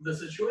the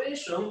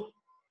situation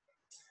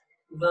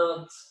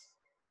that,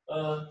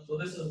 so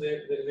this is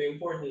the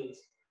important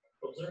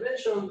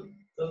observation.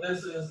 So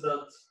this is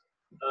that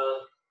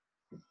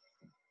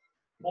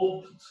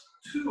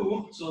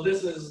opt2, so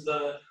this is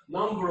the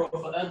number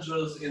of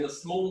edges in the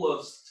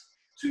smallest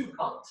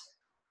 2-cut,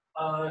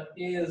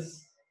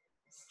 is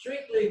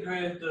strictly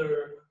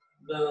greater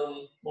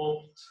than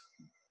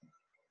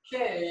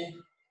opt_k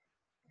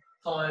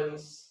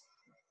times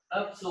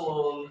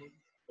epsilon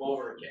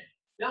over k.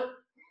 Yeah?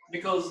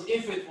 Because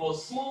if it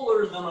was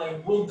smaller, then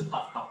I would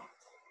have cut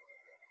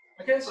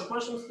it. Okay, so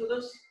questions to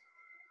this?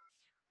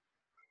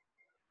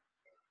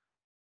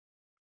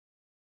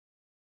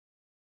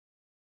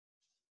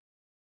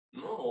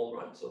 No, all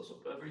right. So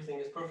everything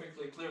is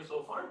perfectly clear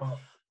so far.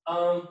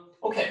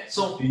 Okay,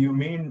 so do you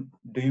mean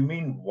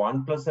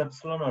 1 plus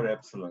epsilon or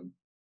epsilon?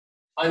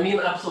 I mean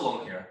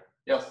epsilon here.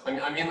 Yes,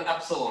 I mean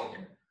epsilon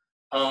here.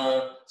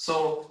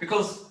 So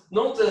because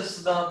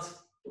notice that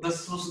the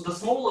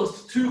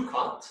smallest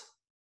 2-cut,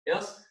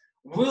 yes,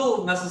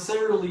 will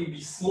necessarily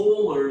be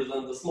smaller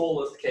than the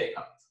smallest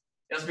k-cut.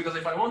 Yes, because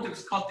if I want to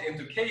cut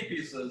into k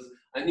pieces,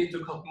 I need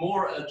to cut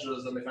more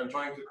edges than if I'm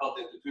trying to cut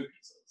into 2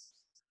 pieces.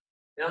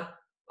 Yeah.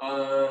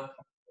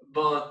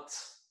 But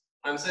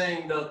I'm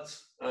saying that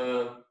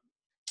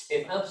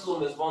if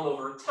epsilon is 1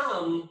 over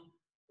 10,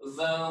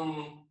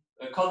 then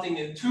cutting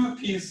in 2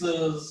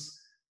 pieces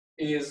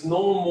is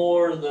no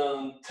more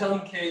than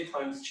 10k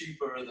times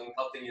cheaper than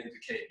cutting into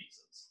k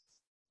pieces.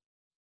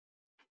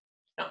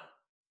 Yeah.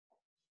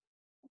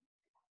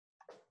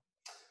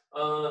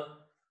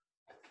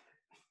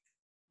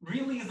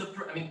 Really, the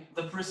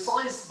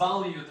precise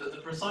value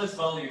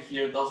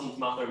here doesn't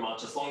matter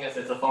much as long as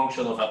it's a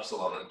function of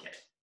epsilon and k.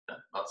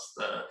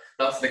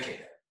 That's the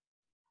k.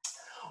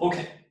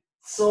 Okay,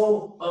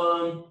 so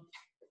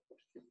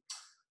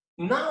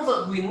now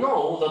that we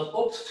know that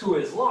opt2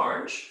 is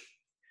large,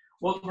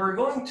 what we're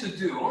going to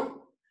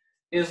do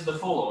is the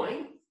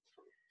following.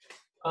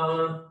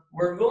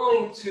 We're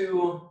going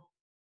to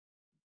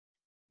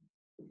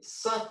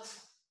set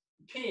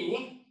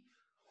p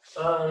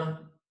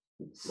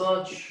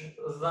such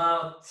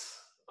that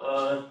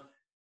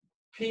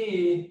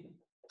p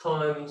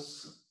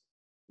times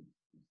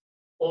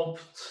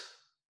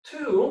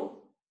opt2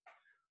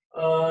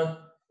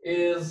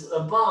 is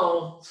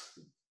about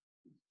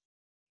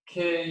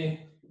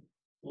k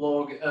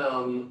log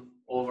n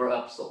over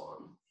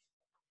epsilon.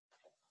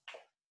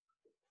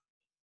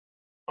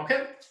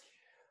 Okay?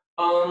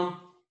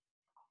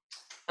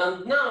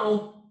 And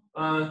now,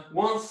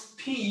 once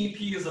p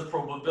is a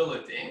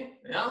probability,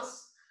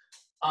 yes?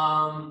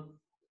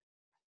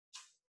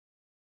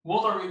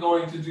 What are we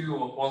going to do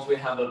once we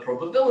have a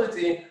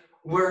probability?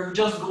 We're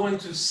just going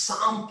to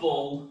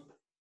sample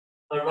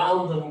a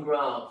random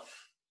graph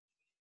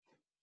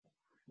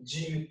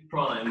G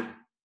prime.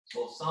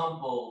 So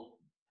sample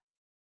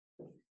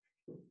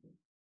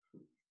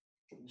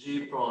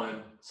G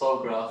prime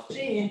subgraph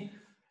G.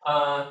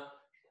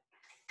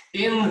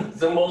 In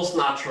the most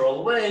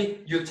natural way,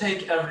 you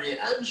take every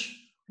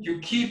edge, you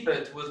keep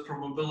it with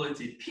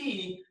probability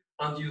P,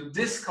 and you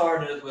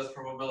discard it with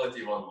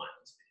probability 1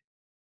 minus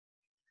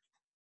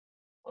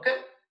P. Okay?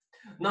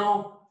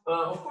 Now,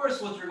 of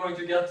course, what you're going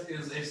to get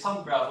is a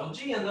subgraph of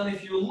G, and then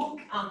if you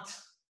look at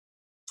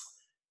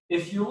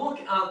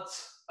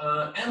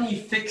any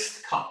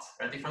fixed cut,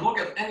 right? If I look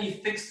at any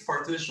fixed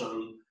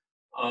partition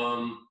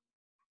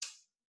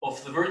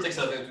of the vertex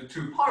set into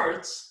two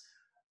parts,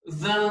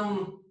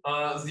 then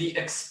the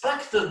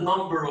expected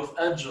number of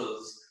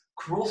edges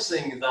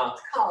crossing that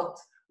cut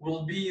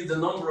will be the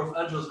number of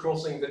edges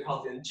crossing the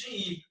cut in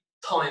G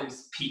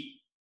times P.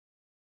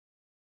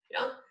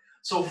 Yeah?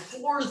 So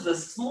for the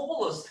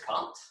smallest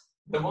cut,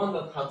 the one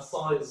that had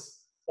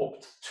size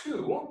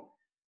opt2,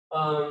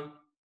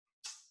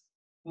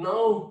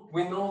 now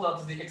we know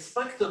that the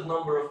expected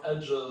number of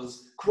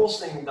edges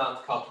crossing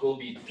that cut will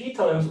be P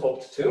times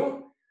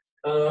opt2,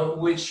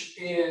 which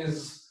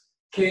is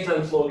K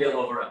times log n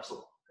over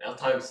epsilon, yeah,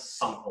 times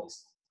some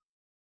constant.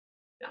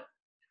 Yeah.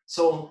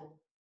 So,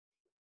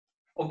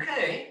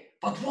 okay,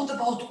 but what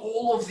about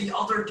all of the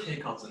other K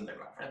cuts in the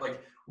graph, right?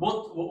 Like,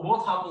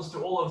 what happens to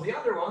all of the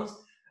other ones?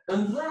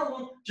 And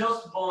then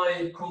just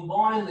by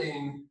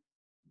combining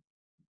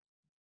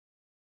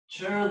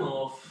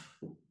Chernoff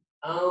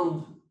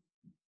and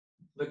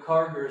the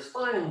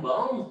Karger-Stein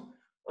bound,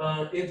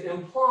 it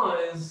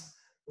implies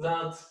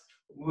that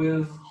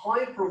with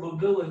high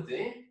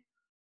probability,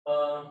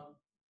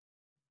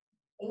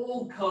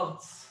 all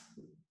cuts,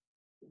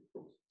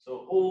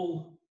 so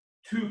all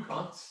two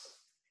cuts,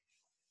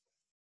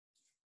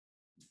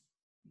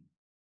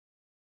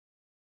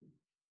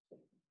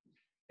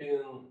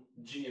 in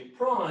G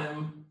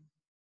prime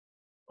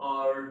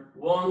are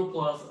 1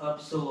 plus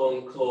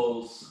epsilon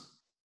close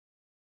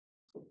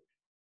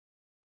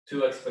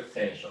to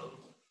expectation.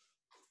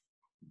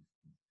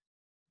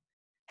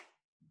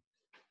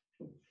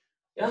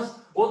 Yes?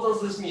 What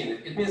does this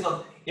mean? It means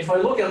that if I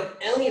look at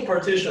any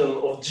partition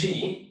of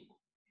G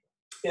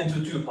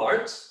into two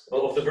parts,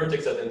 of the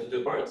vertex set into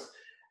two parts,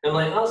 and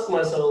I ask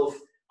myself,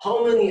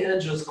 how many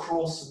edges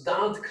cross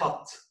that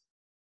cut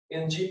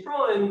in G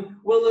prime?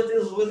 Well, it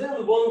is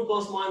within 1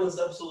 plus minus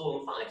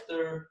epsilon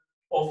factor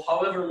of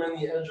however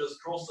many edges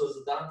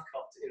crosses that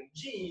cut in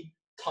G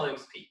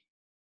times P.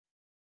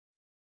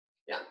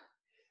 Yeah?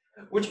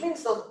 Which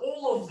means that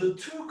all of the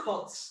two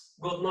cuts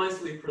got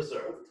nicely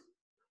preserved.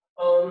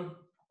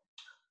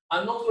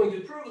 I'm not going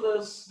to prove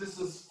this. This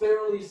is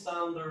fairly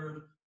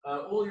standard.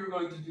 All you're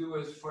going to do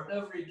is for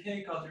every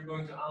K cut, you're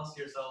going to ask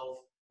yourself,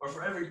 or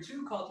for every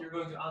two cut, you're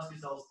going to ask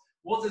yourselves,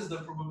 what is the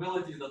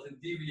probability that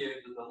it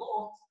deviated a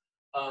lot?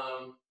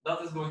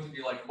 That is going to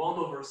be like 1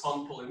 over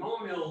some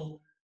polynomial,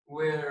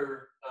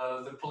 where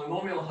the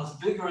polynomial has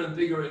bigger and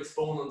bigger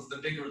exponents the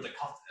bigger the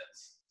cut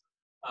is.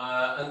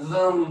 And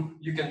then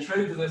you can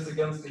trade this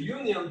against the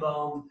union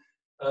bound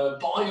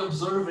by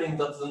observing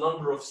that the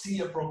number of C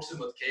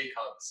approximate K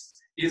cuts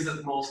is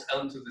at most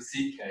n to the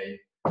CK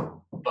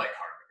by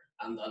Karger.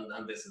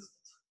 And this is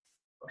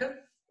it. Okay?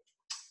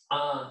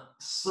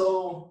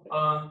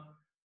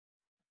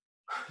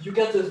 You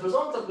get this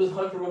result that with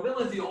high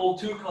probability, all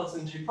two cuts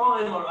in G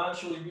prime are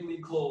actually really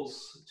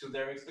close to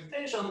their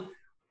expectation.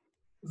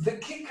 The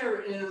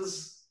kicker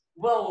is,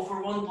 well,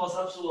 for 1 plus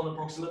epsilon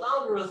approximate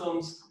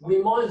algorithms, we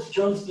might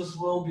just as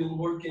well be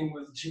working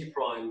with G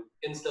prime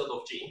instead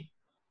of G.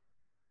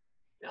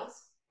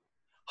 Yes?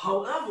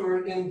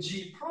 However, in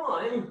G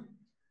prime,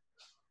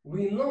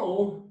 we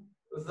know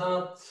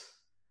that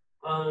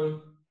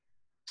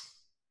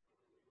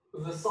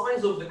the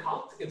size of the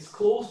cut is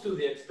close to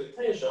the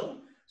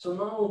expectation. So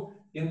now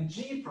in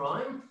G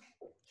prime,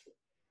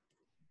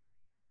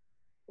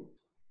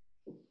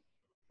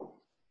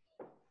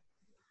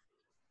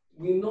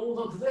 we know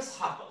that this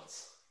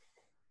happens.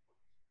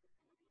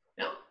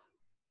 Yeah.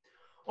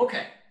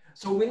 Okay.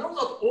 So we know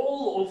that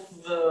all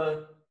of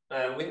the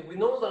we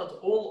know that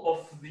all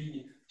of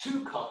the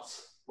two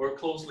cuts were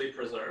closely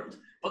preserved.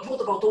 But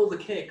what about all the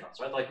K cuts,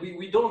 right? Like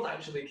we don't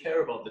actually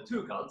care about the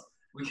two cuts.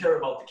 We care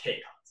about the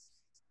K cuts.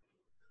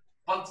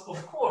 But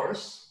of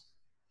course,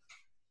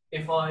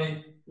 if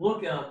I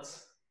look at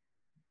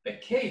a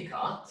K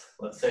cut,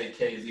 let's say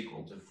K is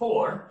equal to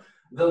 4,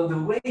 then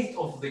the weight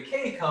of the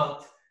K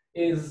cut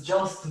is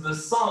just the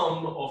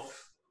sum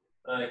of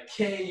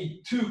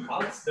K 2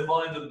 cuts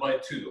divided by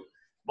 2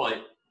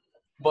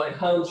 by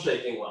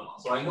handshaking lemma.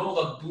 So I know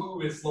that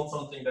blue is not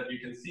something that you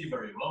can see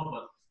very well,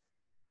 but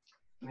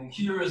I mean,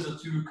 here is a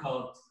 2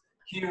 cut,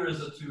 here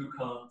is a 2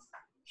 cut,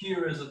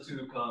 here is a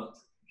 2 cut,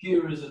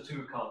 here is a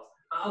 2 cut.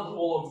 Add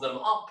all of them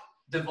up,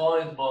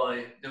 divide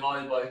by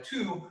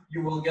 2,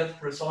 you will get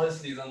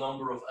precisely the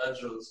number of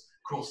edges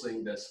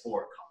crossing this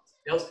 4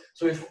 cut. Yes?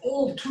 So if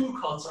all 2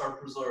 cuts are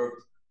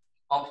preserved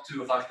up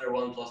to a factor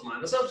 1 plus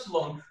minus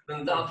epsilon,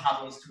 then that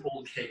happens to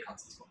all K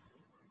cuts as well.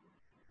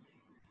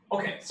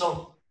 Okay,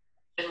 so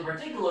in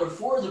particular,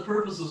 for the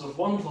purposes of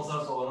 1 plus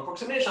epsilon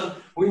approximation,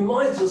 we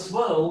might as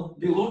well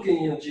be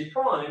looking in G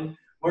prime,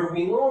 where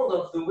we know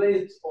that the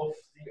weight of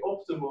the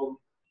optimum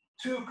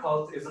 2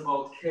 cut is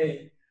about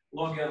K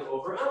log n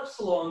over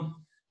epsilon.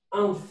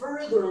 And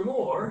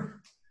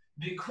furthermore,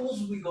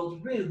 because we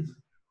got rid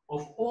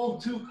of all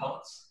 2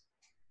 cuts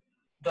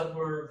that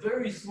were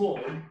very small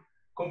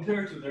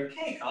compared to their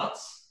K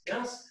cuts,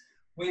 yes,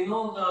 we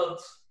know that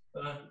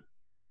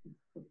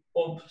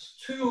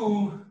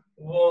opt2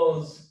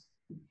 was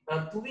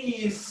at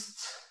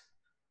least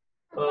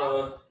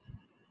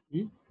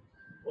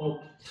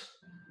opt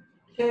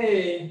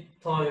k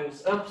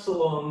times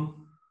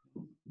epsilon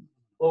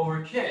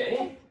over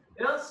k.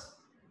 Yes?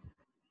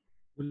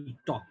 We'll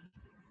talk.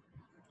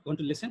 Want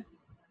to listen?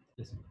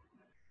 Listen.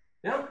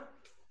 Yeah.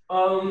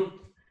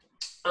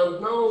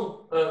 And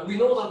now we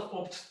know that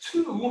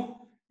opt2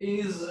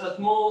 is at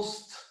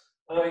most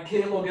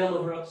k log n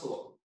over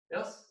epsilon.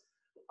 Yes?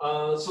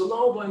 So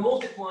now by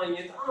multiplying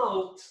it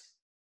out,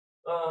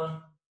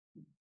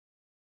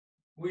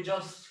 we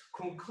just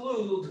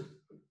conclude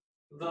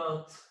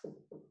that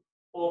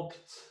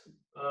opt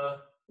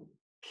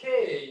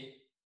k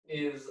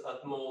is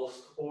at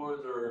most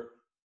order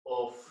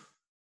of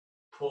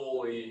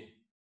poly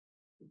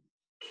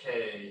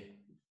k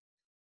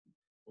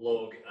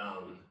log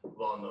n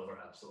 1 over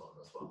epsilon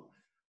as well.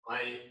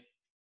 I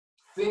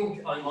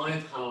think I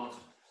might have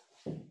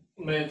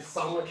made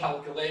some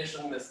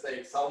calculation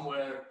mistake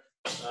somewhere.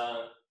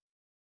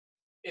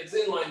 It's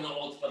in my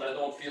notes, but I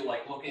don't feel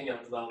like looking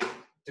at them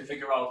to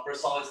figure out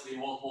precisely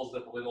what was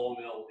the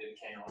polynomial in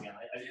k log n.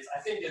 I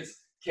think it's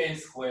k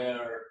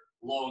squared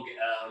log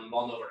n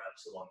 1 over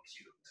epsilon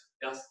cubed.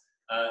 Yes,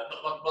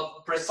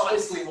 but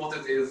precisely what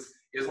it is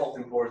not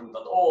important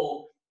at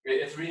all.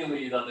 It's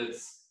really that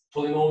it's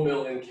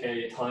polynomial in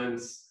k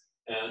times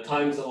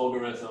times the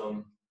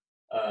logarithm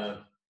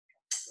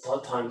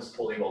times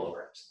poly 1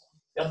 over epsilon.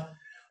 Yeah.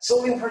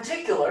 So in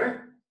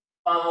particular,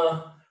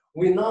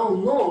 we now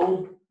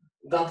know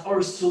that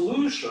our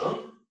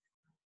solution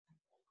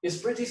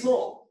is pretty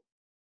small.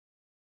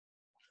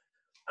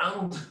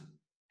 And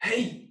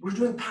hey, we're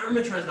doing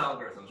parameterized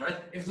algorithms, right?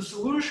 If the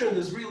solution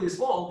is really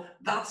small,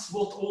 that's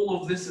what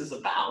all of this is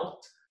about.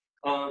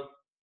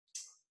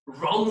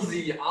 Run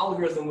the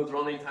algorithm with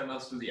running time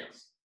s to the s.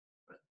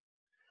 Right?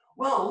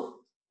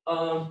 Well,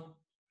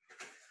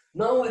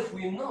 now if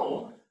we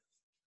know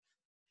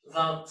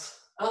that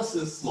s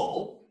is small,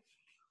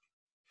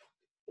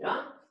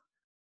 yeah,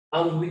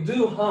 and we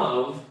do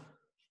have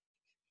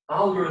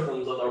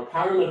algorithms that are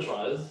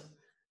parameterized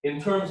in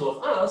terms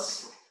of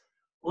s,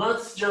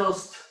 let's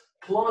just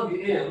plug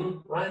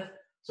in, right?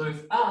 So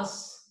if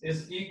s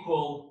is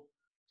equal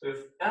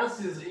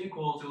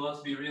to,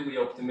 let's be really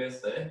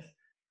optimistic,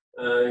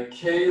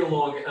 k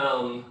log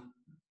n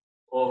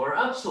over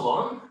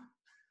epsilon,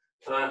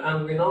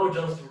 and we now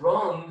just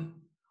run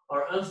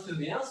our s to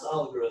the s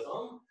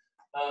algorithm,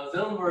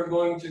 then we're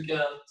going to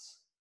get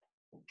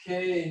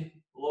k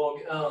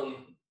log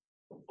n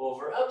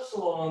over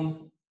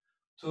epsilon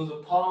to the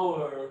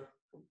power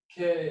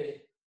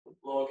k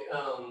log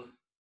n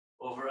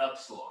over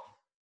epsilon.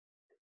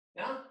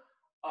 Yeah?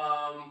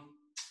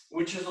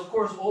 Which is of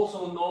course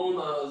also known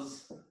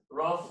as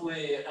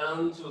roughly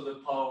n to the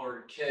power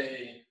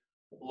k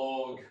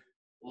log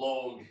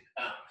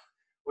n,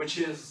 which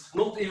is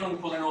not even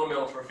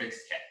polynomial for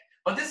fixed k.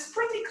 But it's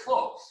pretty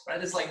close,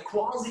 right? It's like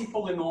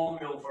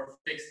quasi-polynomial for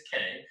fixed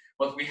k,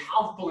 but we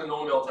have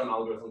polynomial time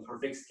algorithms for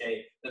fixed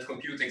k that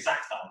compute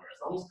exact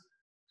algorithms.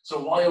 So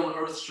why on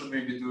earth should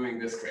we be doing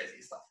this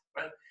crazy stuff,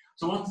 right?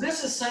 So what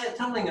this is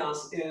telling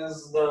us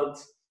is that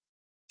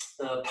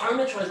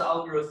parameterized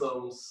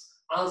algorithms,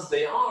 as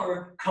they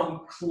are,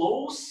 come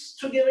close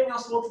to giving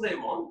us what they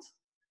want,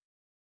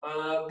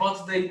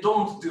 but they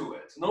don't do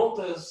it.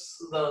 Notice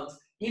that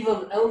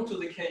even n to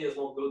the k is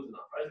not good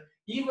enough, right?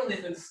 Even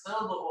if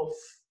instead of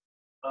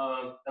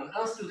an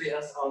s to the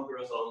s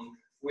algorithm,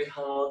 we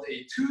had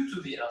a 2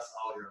 to the s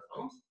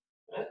algorithm,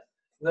 right?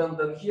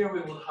 Then here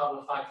we would have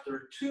a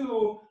factor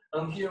 2,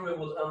 and here we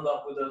would end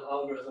up with an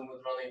algorithm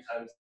with running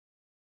times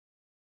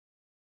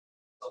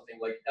something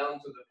like n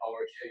to the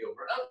power k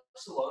over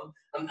epsilon,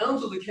 and n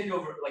to the k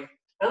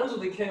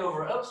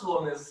over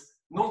epsilon is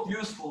not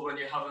useful when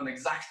you have an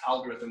exact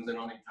algorithm in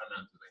running time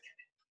n to the k.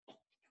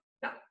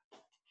 Yeah.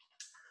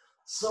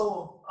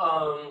 So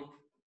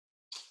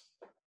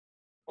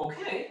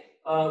okay,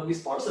 we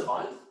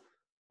sparsified.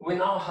 We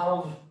now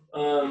have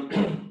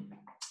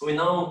we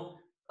now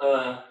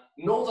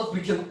know that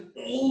we can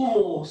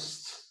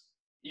almost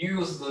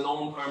use the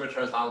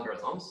non-parameterized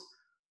algorithms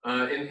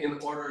in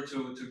order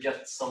to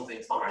get something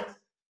smart,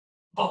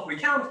 but we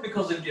can't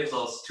because it gives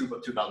us too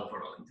bad of a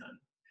running time.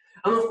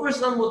 And of course,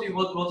 then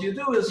what you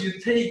do is you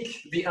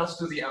take the s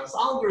to the s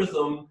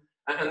algorithm,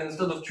 and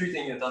instead of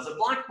treating it as a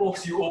black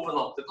box, you open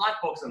up the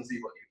black box and see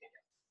what you can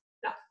get.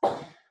 Yeah.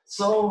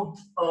 So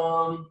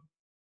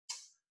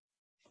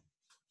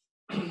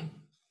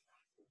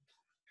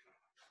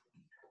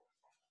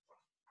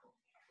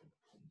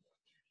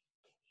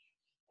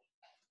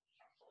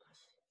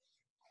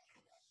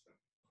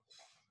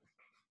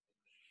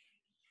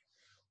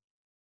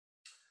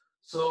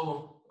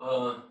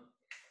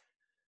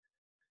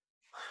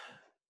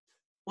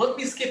let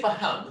me skip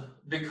ahead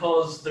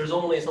because there's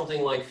only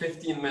something like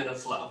 15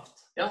 minutes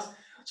left. Yes.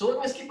 So let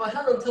me skip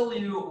ahead and tell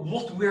you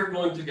what we're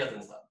going to get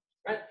instead.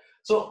 Right.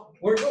 So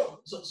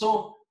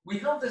so we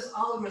have this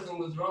algorithm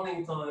with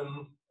running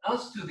time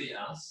s to the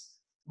s,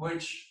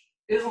 which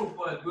isn't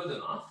quite good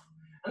enough.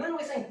 And then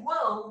we think,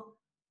 well,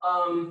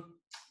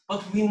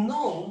 but we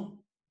know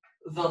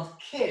that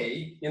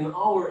k in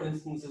our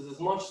instances is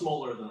much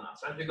smaller than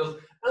s, right? Because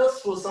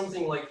s was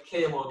something like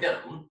k log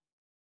n.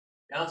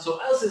 Yeah, so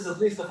s is at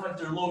least a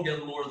factor log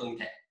n more than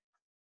k.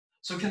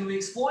 So can we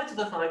exploit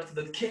the fact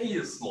that k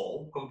is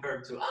small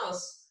compared to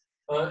s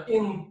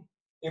in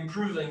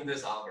improving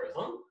this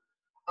algorithm?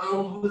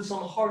 And with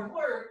some hard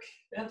work,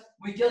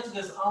 we get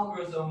this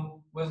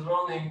algorithm with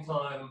running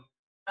time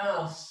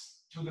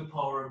s to the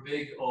power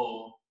big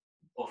O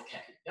of k.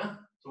 Yeah.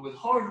 So with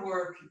hard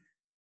work,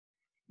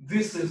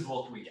 this is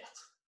what we get.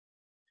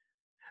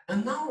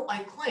 And now I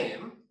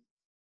claim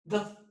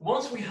that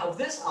once we have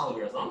this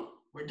algorithm,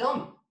 we're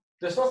done.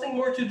 There's nothing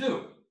more to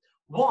do.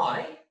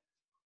 Why?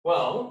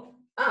 Well,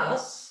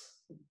 s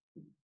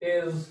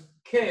is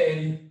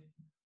k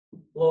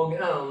log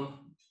n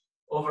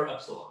over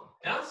epsilon.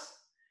 Yes?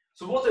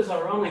 So what is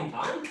our running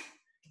time?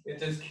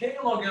 It is k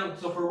log n.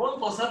 So for 1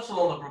 plus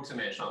epsilon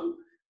approximation,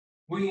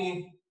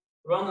 we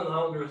run an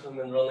algorithm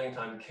in running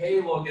time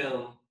k log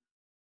n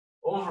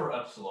over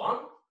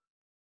epsilon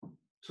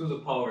to the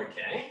power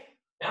k.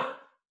 Yeah?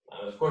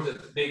 Of course,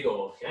 it's big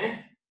O of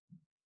k.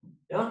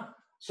 Yeah?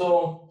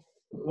 So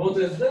what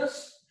is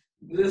this?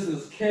 This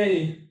is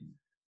k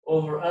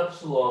over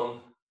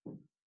epsilon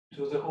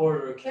to the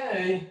order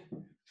k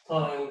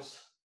times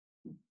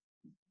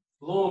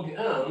log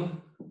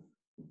n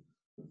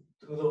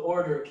to the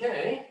order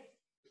k.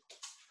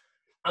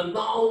 And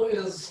now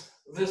is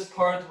this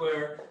part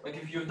where, like,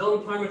 if you've done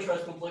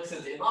parameterized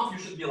complexity enough, you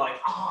should be like,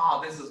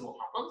 ah, this is what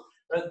happened.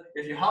 Right?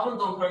 If you haven't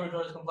done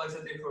parameterized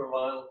complexity for a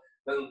while,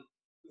 then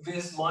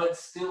this might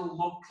still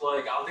look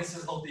like, oh, this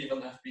is not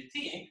even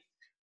FPT.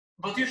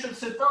 But you should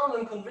sit down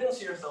and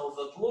convince yourself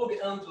that log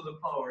n to the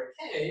power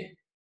k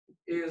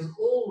is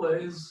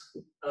always,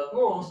 at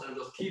most, I'm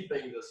just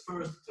keeping this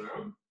first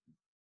term,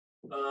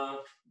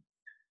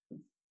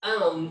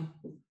 n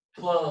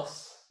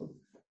plus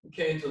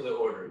k to the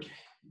order k.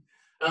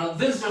 And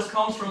this just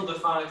comes from the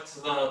fact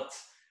that,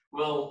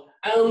 well,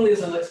 n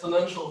is an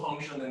exponential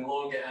function in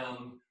log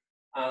n,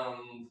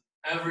 and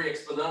every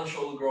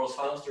exponential grows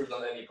faster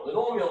than any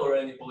polynomial, or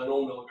any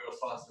polynomial grows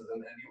faster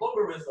than any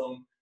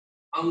logarithm,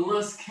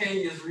 unless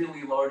k is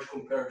really large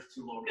compared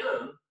to log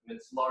n, and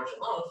it's large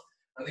enough.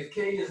 And if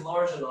k is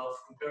large enough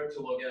compared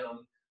to log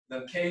n,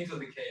 then k to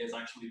the k is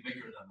actually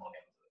bigger than log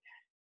n to the k.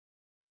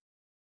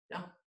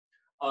 Yeah.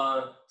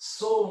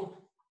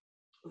 So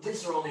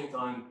this running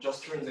time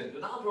just turns into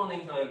that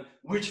running time,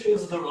 which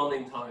is the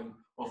running time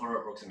of our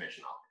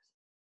approximation algorithm.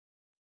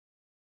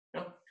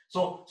 Yeah.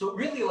 So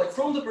really, like,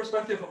 from the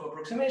perspective of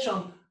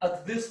approximation,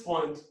 at this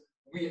point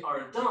we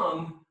are done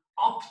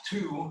up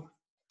to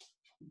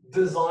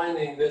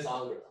designing this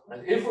algorithm.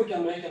 And if we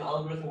can make an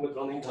algorithm with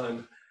running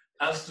time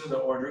s to the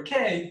order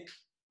k,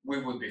 we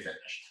would be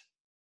finished.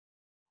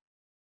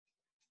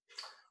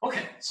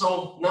 Okay,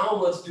 so now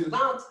let's do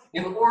that.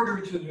 In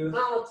order to do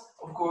that,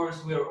 of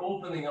course, we are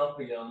opening up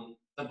again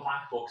the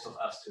black box of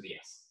s to the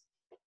s.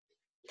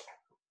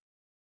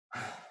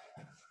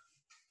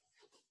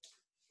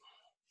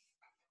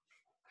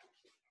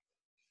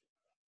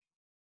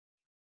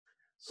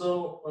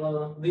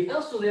 So the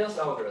s to the s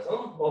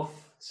algorithm of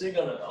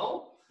Sigan et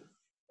al.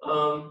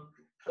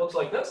 Looks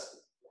like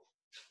this.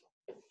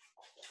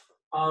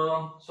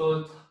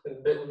 So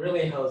it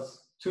really has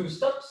two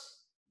steps.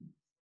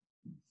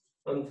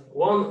 And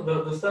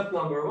the step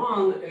number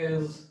one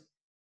is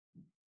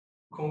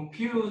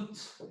compute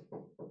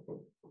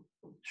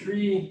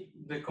tree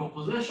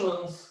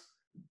decompositions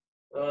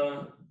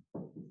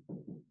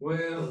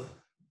with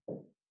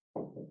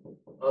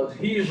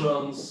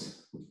adhesions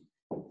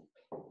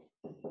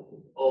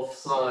of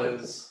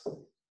size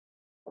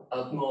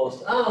at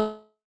most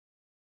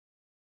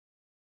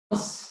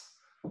s,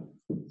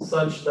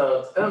 such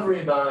that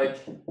every bag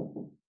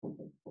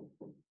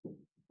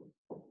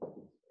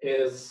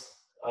is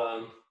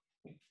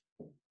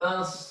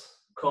s,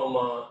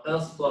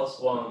 s plus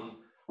 1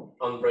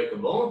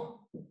 unbreakable.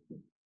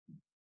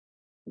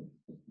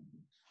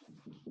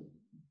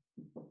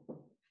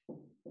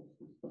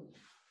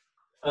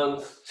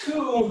 And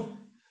 2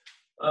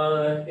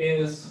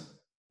 is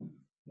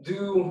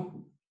do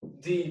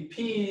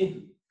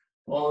dp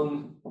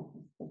on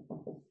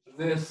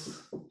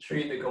this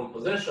tree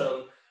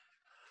decomposition.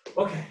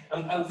 Okay,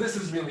 and this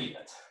is really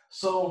it.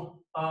 So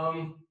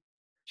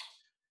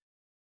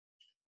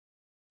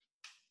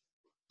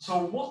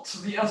so what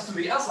the s to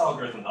the s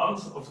algorithm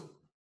does of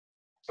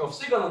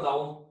Sigan et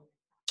al.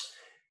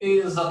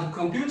 Is that it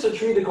computes a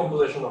tree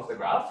decomposition of the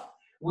graph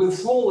with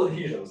small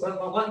adhesions.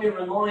 Let me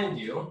remind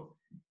you,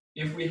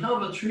 if we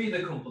have a tree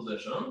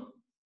decomposition,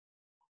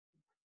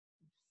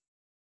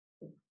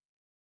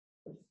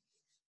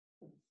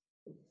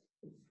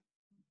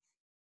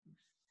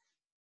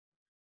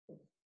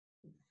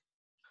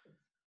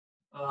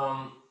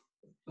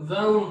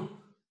 then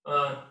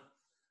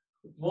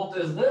what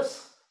is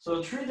this?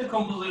 So tree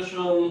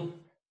decomposition,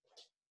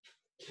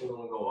 I'm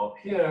going to go up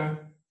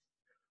here.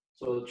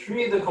 So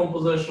tree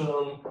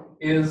decomposition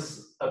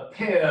is a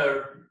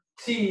pair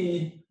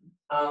T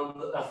and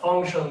a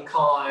function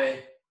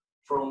chi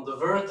from the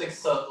vertex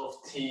set of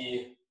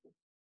T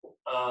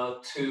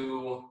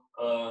to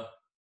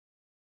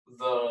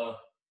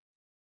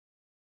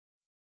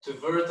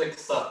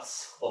vertex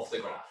sets of the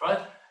graph, right?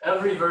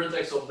 Every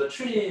vertex of the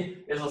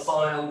tree is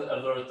assigned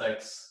a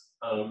vertex,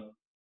 a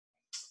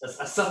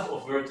set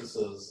of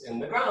vertices in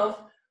the graph.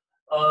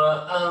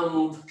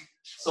 And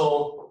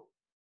so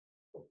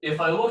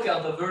if I look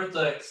at the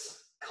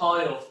vertex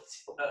chi of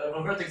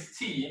a vertex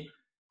T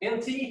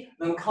in T,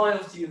 then chi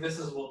of T, this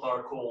is what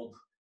are called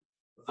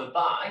the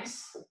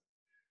bags.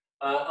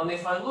 And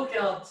if I look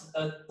at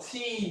a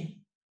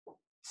T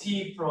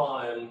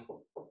prime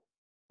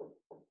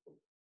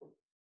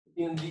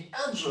in the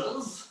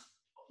edges,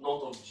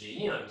 not of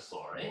G, I'm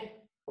sorry,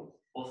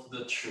 of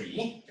the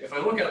tree. If I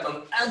look at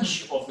an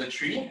edge of the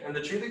tree and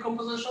the tree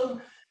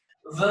decomposition,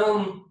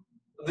 then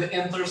the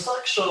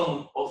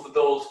intersection of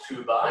those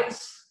two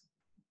bags,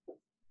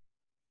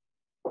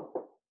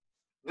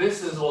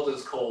 this is what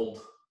is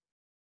called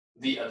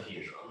the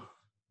adhesion.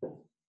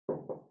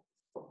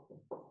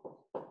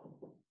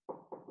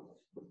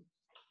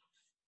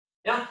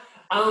 Yeah,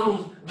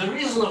 and the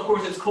reason, of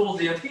course, it's called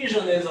the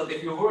adhesion is that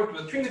if you work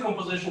with tree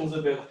decompositions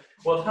a bit,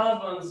 what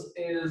happens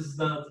is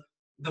that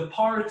the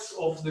parts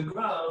of the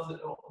graph,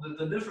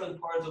 the different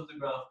parts of the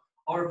graph,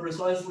 are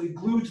precisely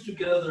glued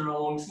together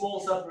along small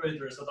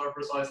separators that are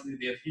precisely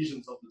the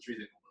adhesions of the tree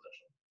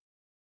decomposition.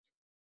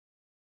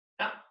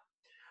 Yeah.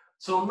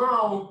 So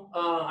now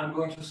I'm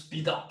going to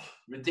speed up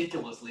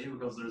ridiculously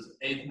because there's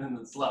 8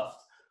 minutes left.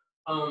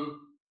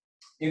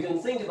 You can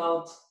think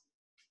about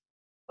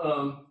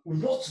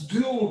what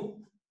do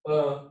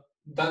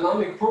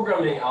dynamic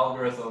programming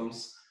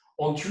algorithms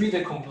on tree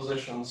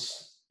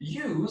decompositions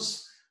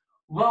use?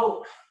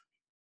 Well,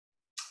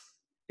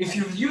 if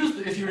you're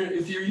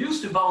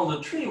used to bound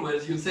a tree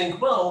width, you think,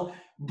 well,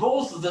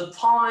 both the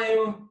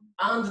time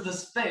and the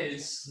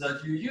space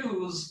that you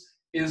use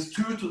is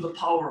 2 to the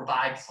power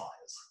bag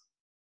size.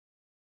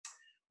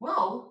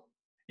 Well,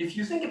 if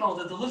you think about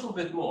it a little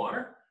bit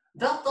more,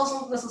 that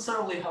doesn't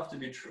necessarily have to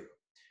be true.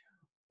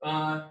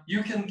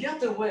 You can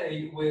get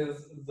away with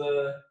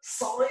the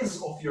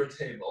size of your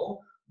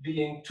table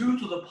being 2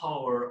 to the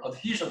power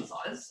adhesion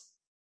size.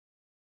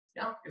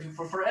 Yeah,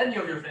 for any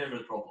of your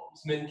favorite problems,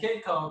 min, k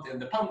count,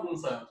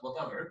 independence set,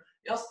 whatever.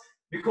 Yes,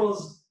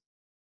 because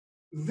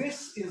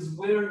this is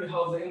where you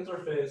have the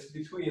interface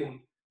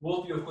between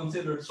what you have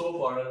considered so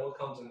far and what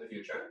comes in the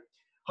future.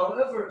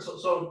 However,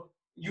 so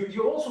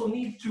you also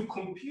need to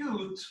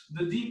compute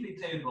the DP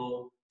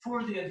table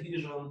for the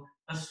adhesion,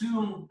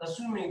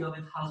 assuming that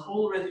it has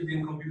already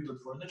been computed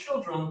for the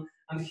children,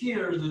 and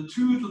here the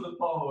 2 to the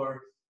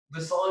power,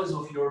 the size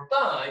of your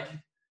bag,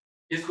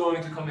 is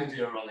going to come into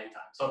your running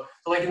time. So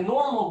like in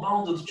normal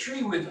bounded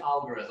tree width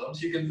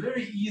algorithms, you can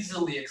very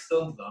easily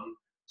extend them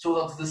so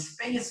that the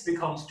space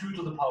becomes 2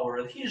 to the power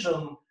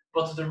adhesion,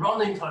 but the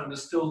running time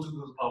is still 2 to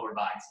the power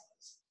bag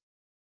size.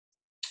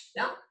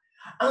 Yeah?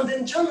 And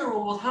in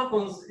general, what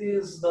happens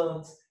is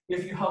that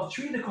if you have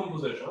tree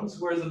decompositions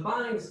where the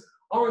bags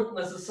aren't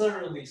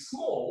necessarily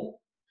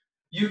small,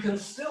 you can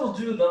still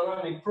do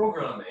dynamic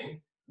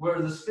programming where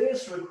the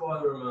space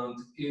requirement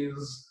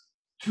is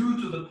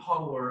 2 to the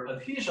power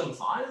adhesion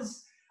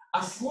size,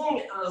 as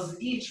long as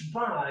each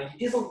bag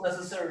isn't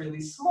necessarily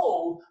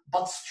small,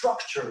 but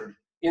structured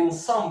in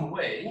some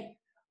way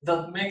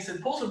that makes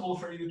it possible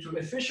for you to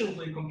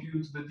efficiently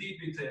compute the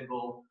DP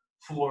table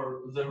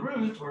for the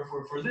root or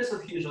for this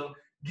adhesion,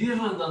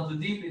 given that the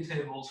DP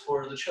tables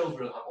for the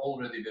children have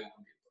already been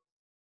computed.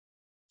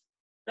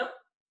 Yep.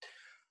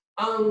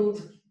 And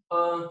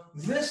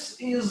this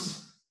is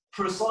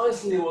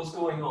precisely what's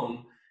going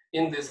on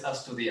in this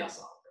S to the S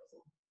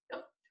algorithm.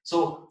 Yep.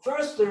 So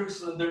first, there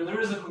is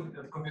a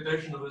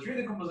computation of the tree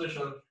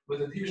decomposition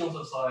with adhesions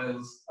of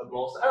size at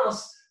most S,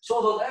 so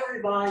that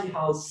everybody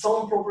has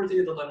some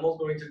property that I'm not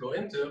going to go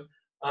into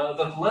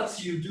that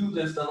lets you do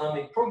this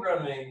dynamic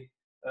programming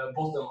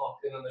bottom up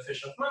in an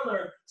efficient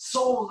manner,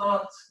 so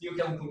that you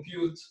can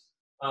compute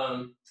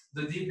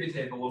the DP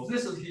table of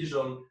this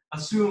adhesion,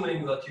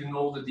 assuming that you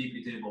know the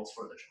DP tables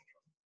for the children.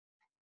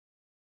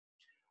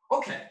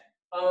 Okay,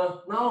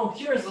 now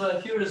here's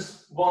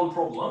one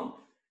problem.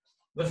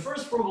 The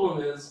first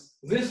problem is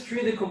this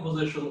tree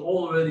decomposition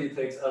already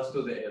takes S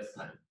to the 8th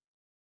time.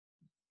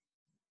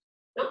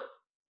 Yeah.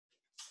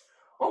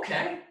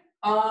 Okay.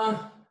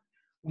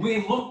 We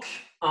look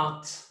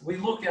at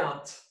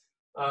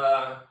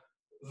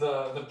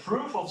the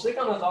proof of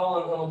Sikan et al.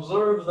 And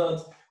observe that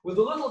with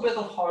a little bit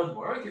of hard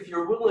work, if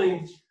you're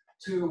willing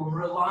to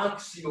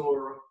relax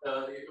your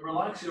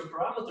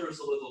parameters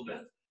a little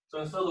bit, so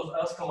instead of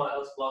s comma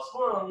s plus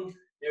 1,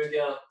 you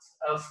get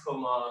s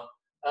comma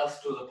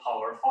s to the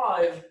power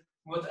 5,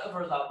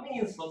 whatever that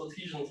means, but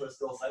adhesions are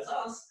still size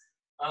s.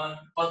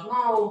 But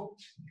now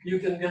you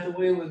can get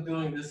away with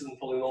doing this in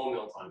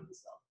polynomial time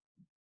instead.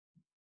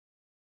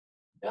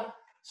 Yeah.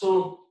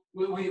 So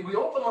we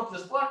open up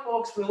this black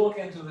box, we look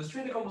into this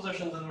tree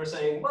decompositions, and we're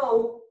saying,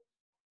 well,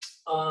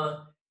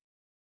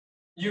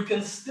 you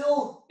can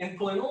still, in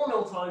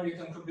polynomial time, you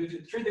can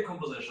compute tree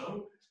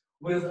decomposition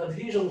with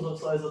adhesions of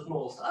size at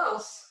most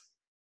s,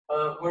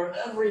 where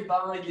every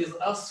bag is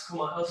s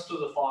comma s to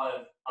the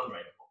 5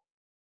 unbreakable.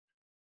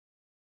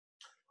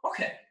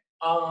 Okay,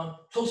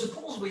 so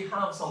suppose we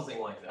have something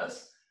like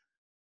this,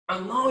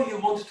 and now you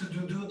want to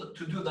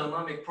do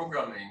dynamic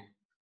programming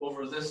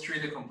over this tree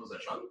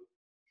decomposition.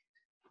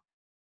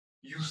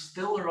 You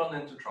still run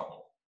into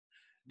trouble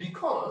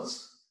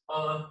because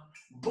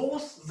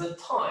both the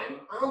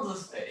time and the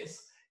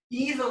space,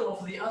 even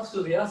of the S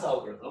to the S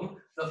algorithm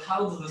that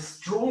has the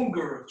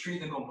stronger tree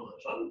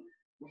decomposition,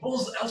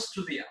 was S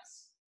to the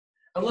S.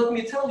 And let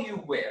me tell you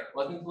where.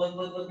 Let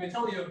me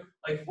tell you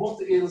like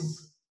what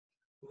is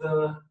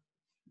the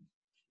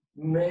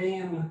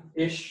main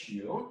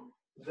issue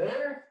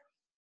there.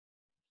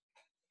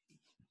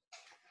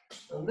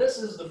 And this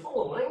is the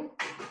following.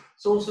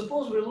 So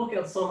suppose we look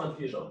at some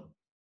adhesion.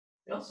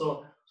 Yeah,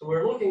 so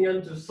we're looking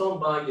into some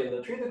bag in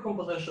the tree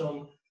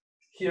decomposition.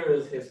 Here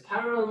is his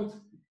parent.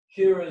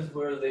 Here is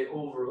where they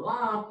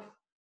overlap.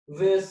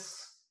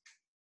 This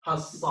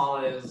has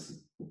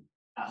size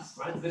S,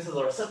 right? This is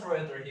our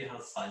separator. He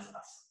has size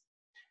S.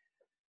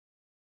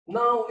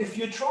 Now, if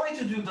you try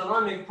to do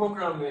dynamic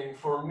programming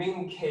for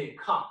min k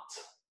cut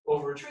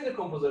over tree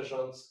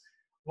decompositions,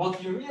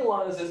 what you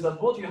realize is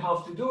that what you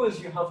have to do is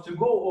you have to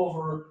go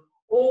over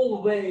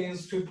all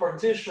ways to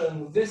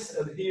partition this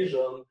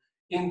adhesion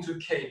into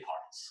k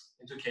parts,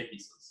 into k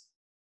pieces.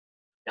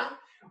 Yeah,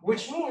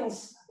 which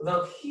means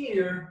that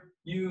here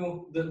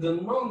the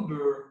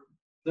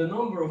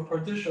number of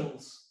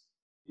partitions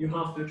you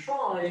have to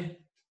try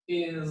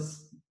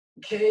is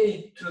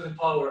k to the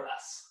power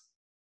s.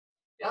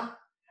 Yeah,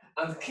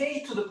 and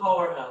k to the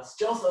power s,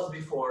 just as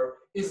before,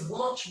 is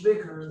much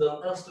bigger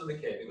than s to the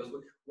k because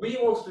we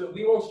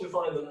want to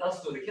find an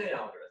s to the k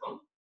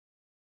algorithm.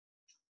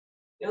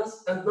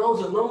 Yes, and now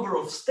the number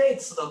of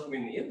states that we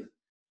need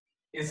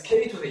is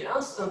k to the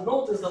s, and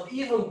notice that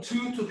even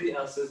 2 to the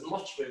s is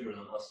much bigger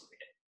than s to the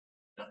k.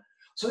 Yeah.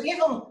 So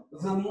even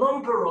the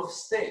number of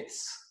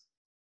states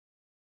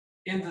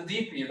in the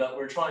DP that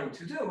we're trying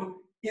to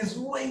do is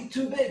way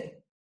too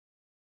big.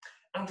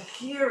 And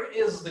here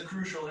is the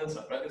crucial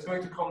insight, right? It's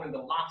going to come in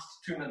the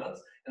last 2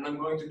 minutes, and I'm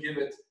going to give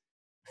it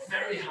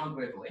very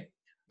hand-wavily.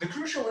 The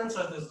crucial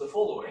insight is the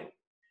following.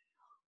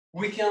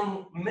 We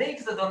can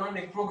make the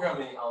dynamic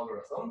programming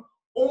algorithm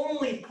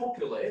only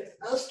populate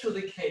s to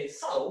the k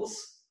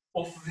cells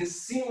of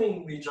this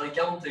seemingly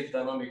gigantic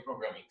dynamic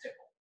programming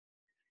table.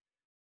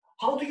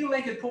 How do you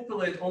make it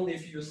populate only a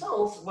few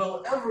cells?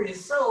 Well, every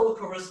cell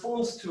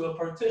corresponds to a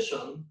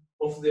partition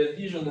of the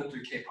adhesion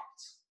into k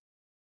parts.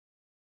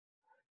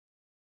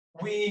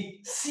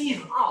 We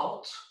sieve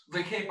out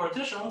the k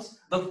partitions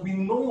that we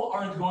know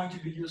aren't going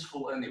to be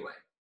useful anyway.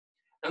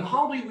 And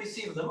how do we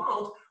sieve them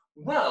out?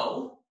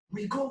 Well,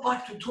 we go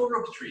back to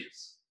Torok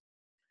trees.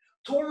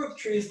 Torok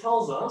trees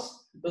tells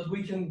us that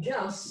we can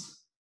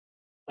guess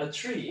a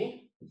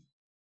tree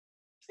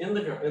in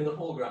the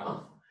whole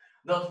graph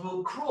that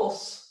will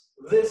cross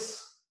this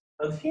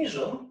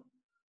adhesion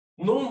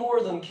no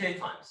more than k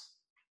times.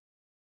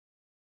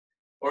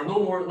 Or it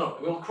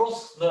will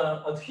cross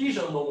the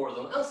adhesion no more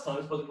than s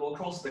times, but it will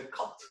cross the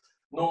cut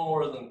no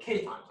more than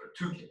k times, or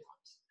 2k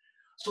times.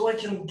 So I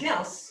can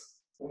guess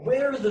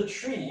where the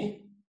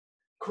tree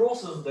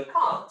crosses the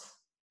cut,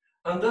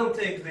 and then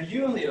take the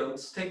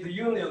unions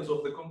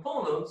of the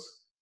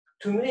components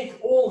to make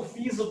all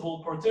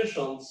feasible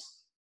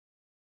partitions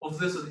of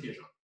this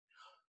adhesion.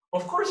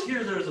 Of course,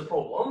 here there's a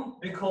problem,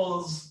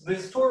 because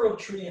this Torok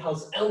tree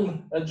has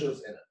n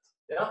edges in it,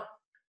 yeah?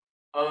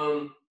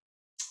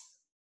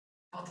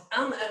 But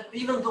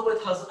even though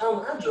it has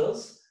n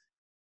edges,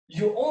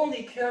 you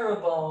only care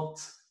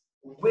about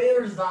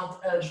where that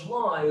edge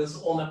lies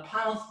on a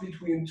path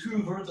between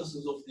 2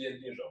 vertices of the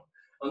adhesion.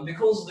 And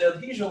because the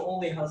adhesion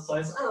only has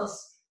size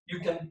s, you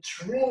can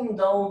trim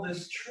down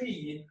this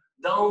tree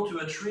down to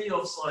a tree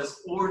of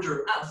size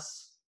order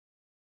s.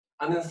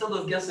 And instead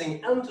of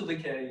guessing n to the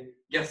k,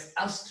 guess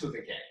s to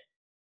the k,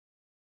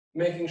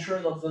 making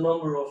sure that the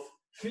number of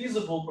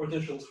feasible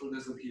partitions for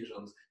these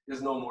adhesions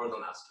is no more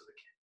than s to the k.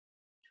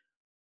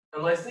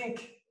 And I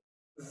think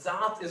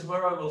that is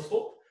where I will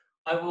stop.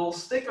 I will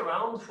stick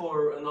around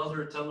for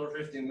another 10 or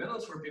 15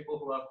 minutes for people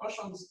who have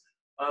questions,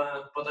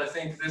 but I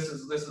think this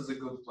is a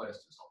good place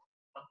to stop.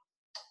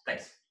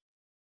 Thanks.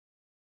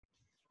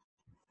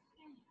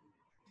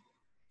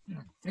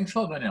 Yeah, thanks a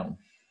lot, Daniel.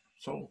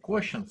 So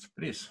questions,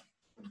 please.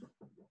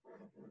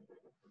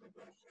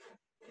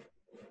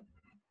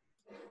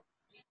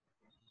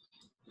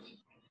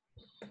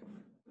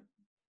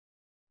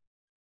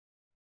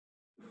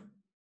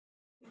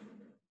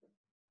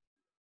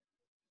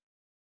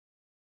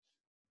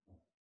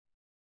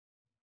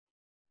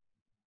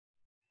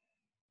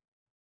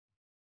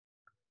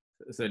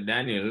 So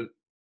Daniel,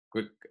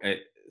 quick.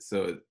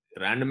 So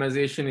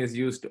randomization is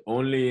used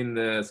only in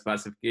the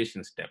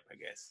sparsification step, I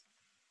guess.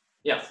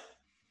 Yes.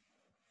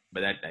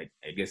 But that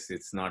I guess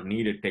it's not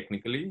needed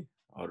technically,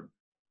 or.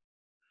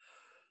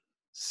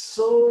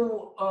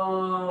 So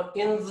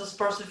in the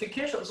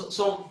sparsification,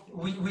 so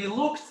we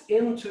looked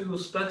into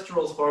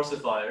spectral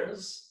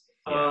sparsifiers.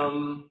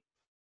 Yeah.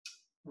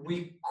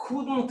 we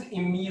couldn't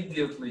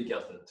immediately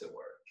get it to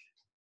work.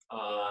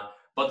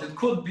 But it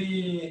could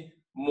be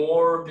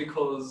more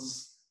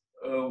because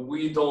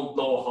we don't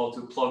know how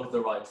to plug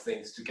the right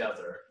things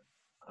together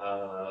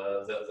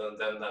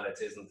than it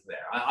isn't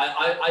there.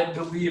 I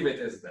believe it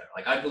is there.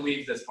 Like, I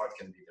believe this part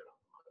can be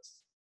randomized.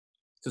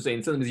 So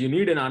in some sense, you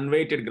need an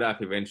unweighted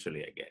graph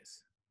eventually, I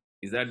guess.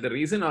 Is that the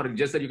reason, or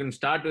just that you can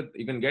start with,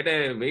 you can get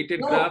a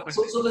weighted graph?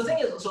 So the thing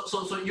is,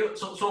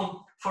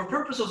 so for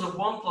purposes of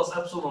 1 plus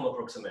epsilon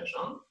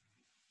approximation,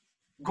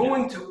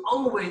 going to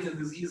unweighted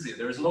is easy.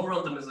 There is no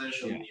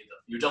randomization needed.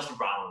 You just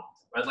round,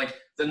 right? Like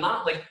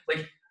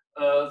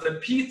the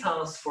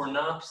p-task for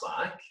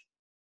knapsack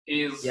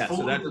is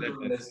fully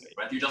deterministic,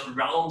 right? You just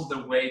round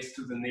the weight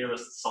to the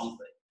nearest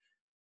something,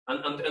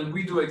 and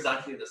we do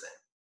exactly the same.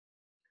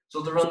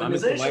 So the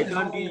randomization is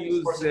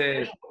only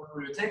where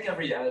you take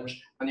every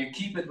edge and you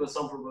keep it with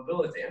some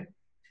probability.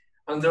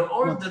 And there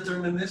are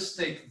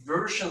deterministic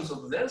versions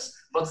of this,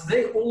 but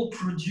they all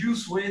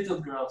produce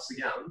weighted graphs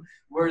again,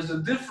 whereas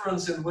the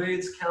difference in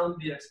weights can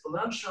be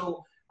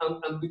exponential,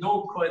 and we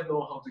don't quite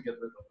know how to get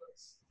rid of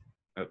this.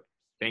 Oh,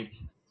 thank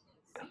you.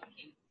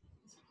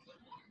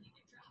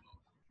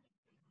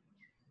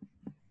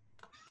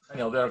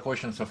 Daniel, there are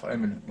questions of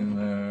Emil in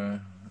the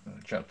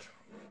chat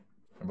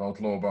about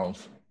lower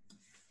bounds.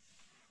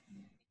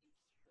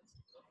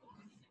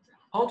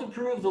 How to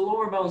prove the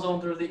lower bounds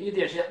under the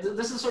EDH? Yeah,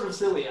 this is sort of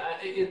silly.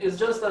 It's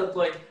just that,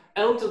 like,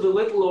 n to the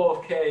little o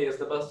of k is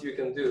the best you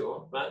can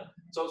do, right?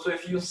 So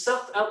if you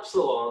set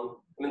epsilon,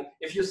 I mean,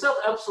 if you set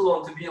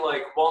epsilon to be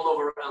like 1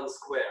 over n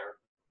squared,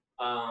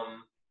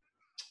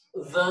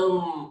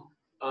 then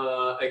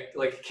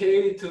like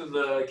k to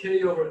the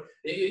k over,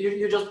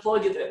 you just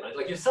plug it in, right?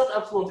 Like, you set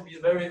epsilon to be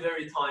very,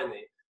 very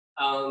tiny.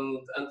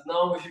 And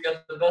now if you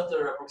get a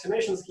better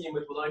approximation scheme,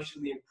 it will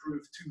actually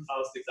improve two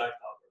fast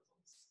exact algorithms.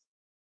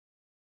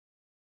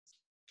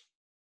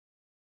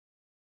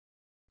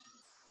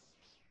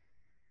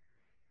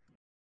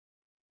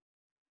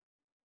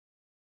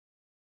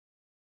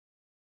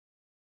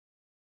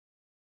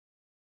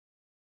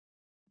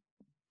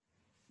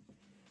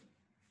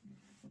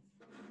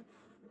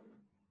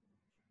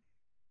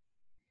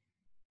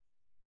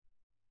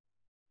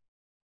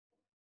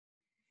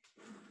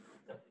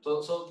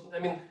 So I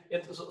mean,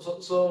 it is,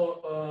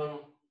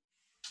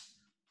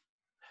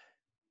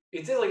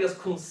 I guess,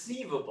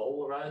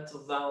 conceivable, right,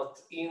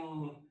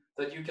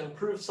 that you can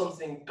prove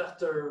something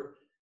better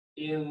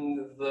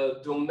in the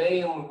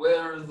domain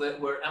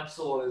where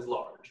epsilon is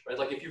large, right?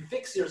 Like, if you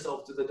fix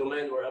yourself to the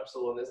domain where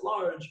epsilon is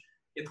large,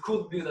 it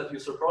could be that you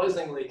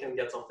surprisingly can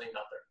get something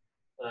better.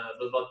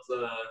 But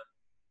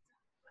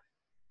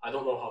I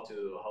don't know how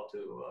to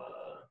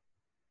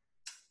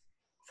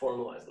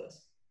formalize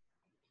this.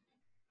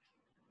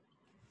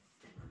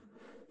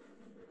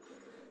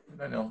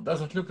 Daniel,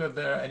 doesn't look like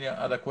there are any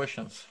other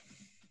questions.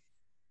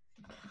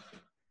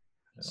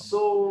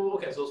 So,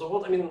 okay, so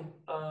what, I mean,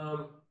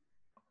 I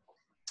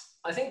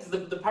think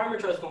the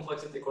parameterized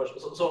complexity question,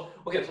 so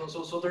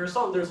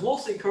there's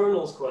lossy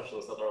kernels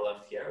questions that are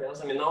left here,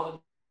 yes? I mean, now that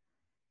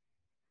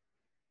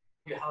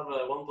you have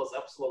a 1 plus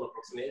epsilon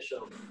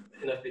approximation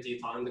in FPT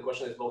time, the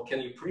question is, well,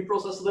 can you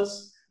pre-process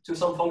this to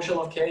some function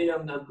of k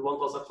and 1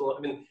 plus epsilon?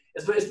 I mean,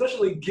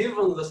 especially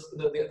given that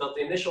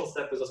the initial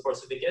step is a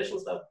sparsification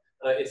step,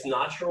 it's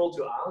natural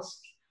to ask,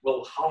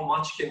 well, how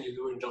much can you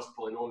do in just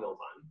polynomial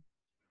time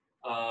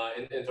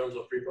in terms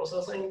of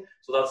pre-processing?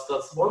 So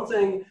that's one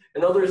thing.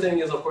 Another thing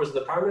is, of course,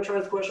 the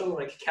parameterized question,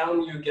 like,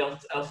 can you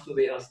get f to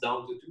the s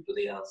down to 2 to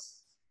the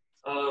s?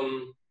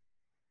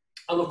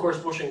 And of course,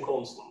 pushing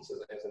constants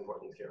is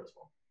important here as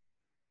well.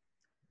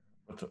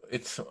 But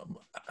it's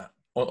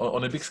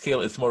on a big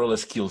scale, it's more or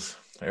less kills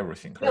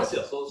everything, right?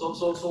 Yes.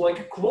 So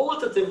like,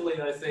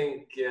 qualitatively, I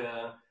think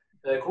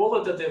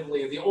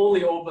qualitatively the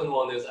only open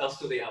one is s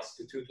to the s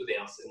to 2 to the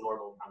s in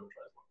normal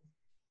parameterized one.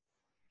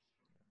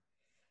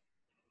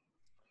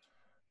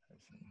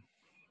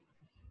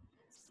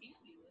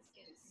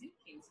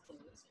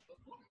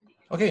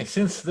 Okay,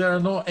 since there are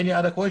no any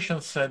other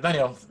questions,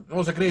 Daniel, it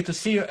was great to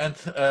see you, and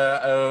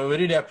we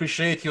really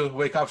appreciate you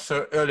wake up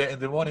so early in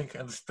the morning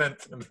and stand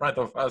in front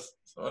of us.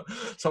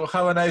 So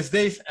have a nice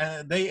day,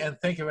 and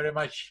thank you very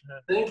much.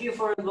 Thank you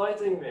for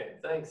inviting me.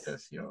 Thanks.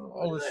 Yes, you're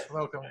always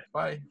welcome.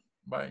 Bye.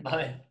 Bye.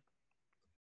 Bye.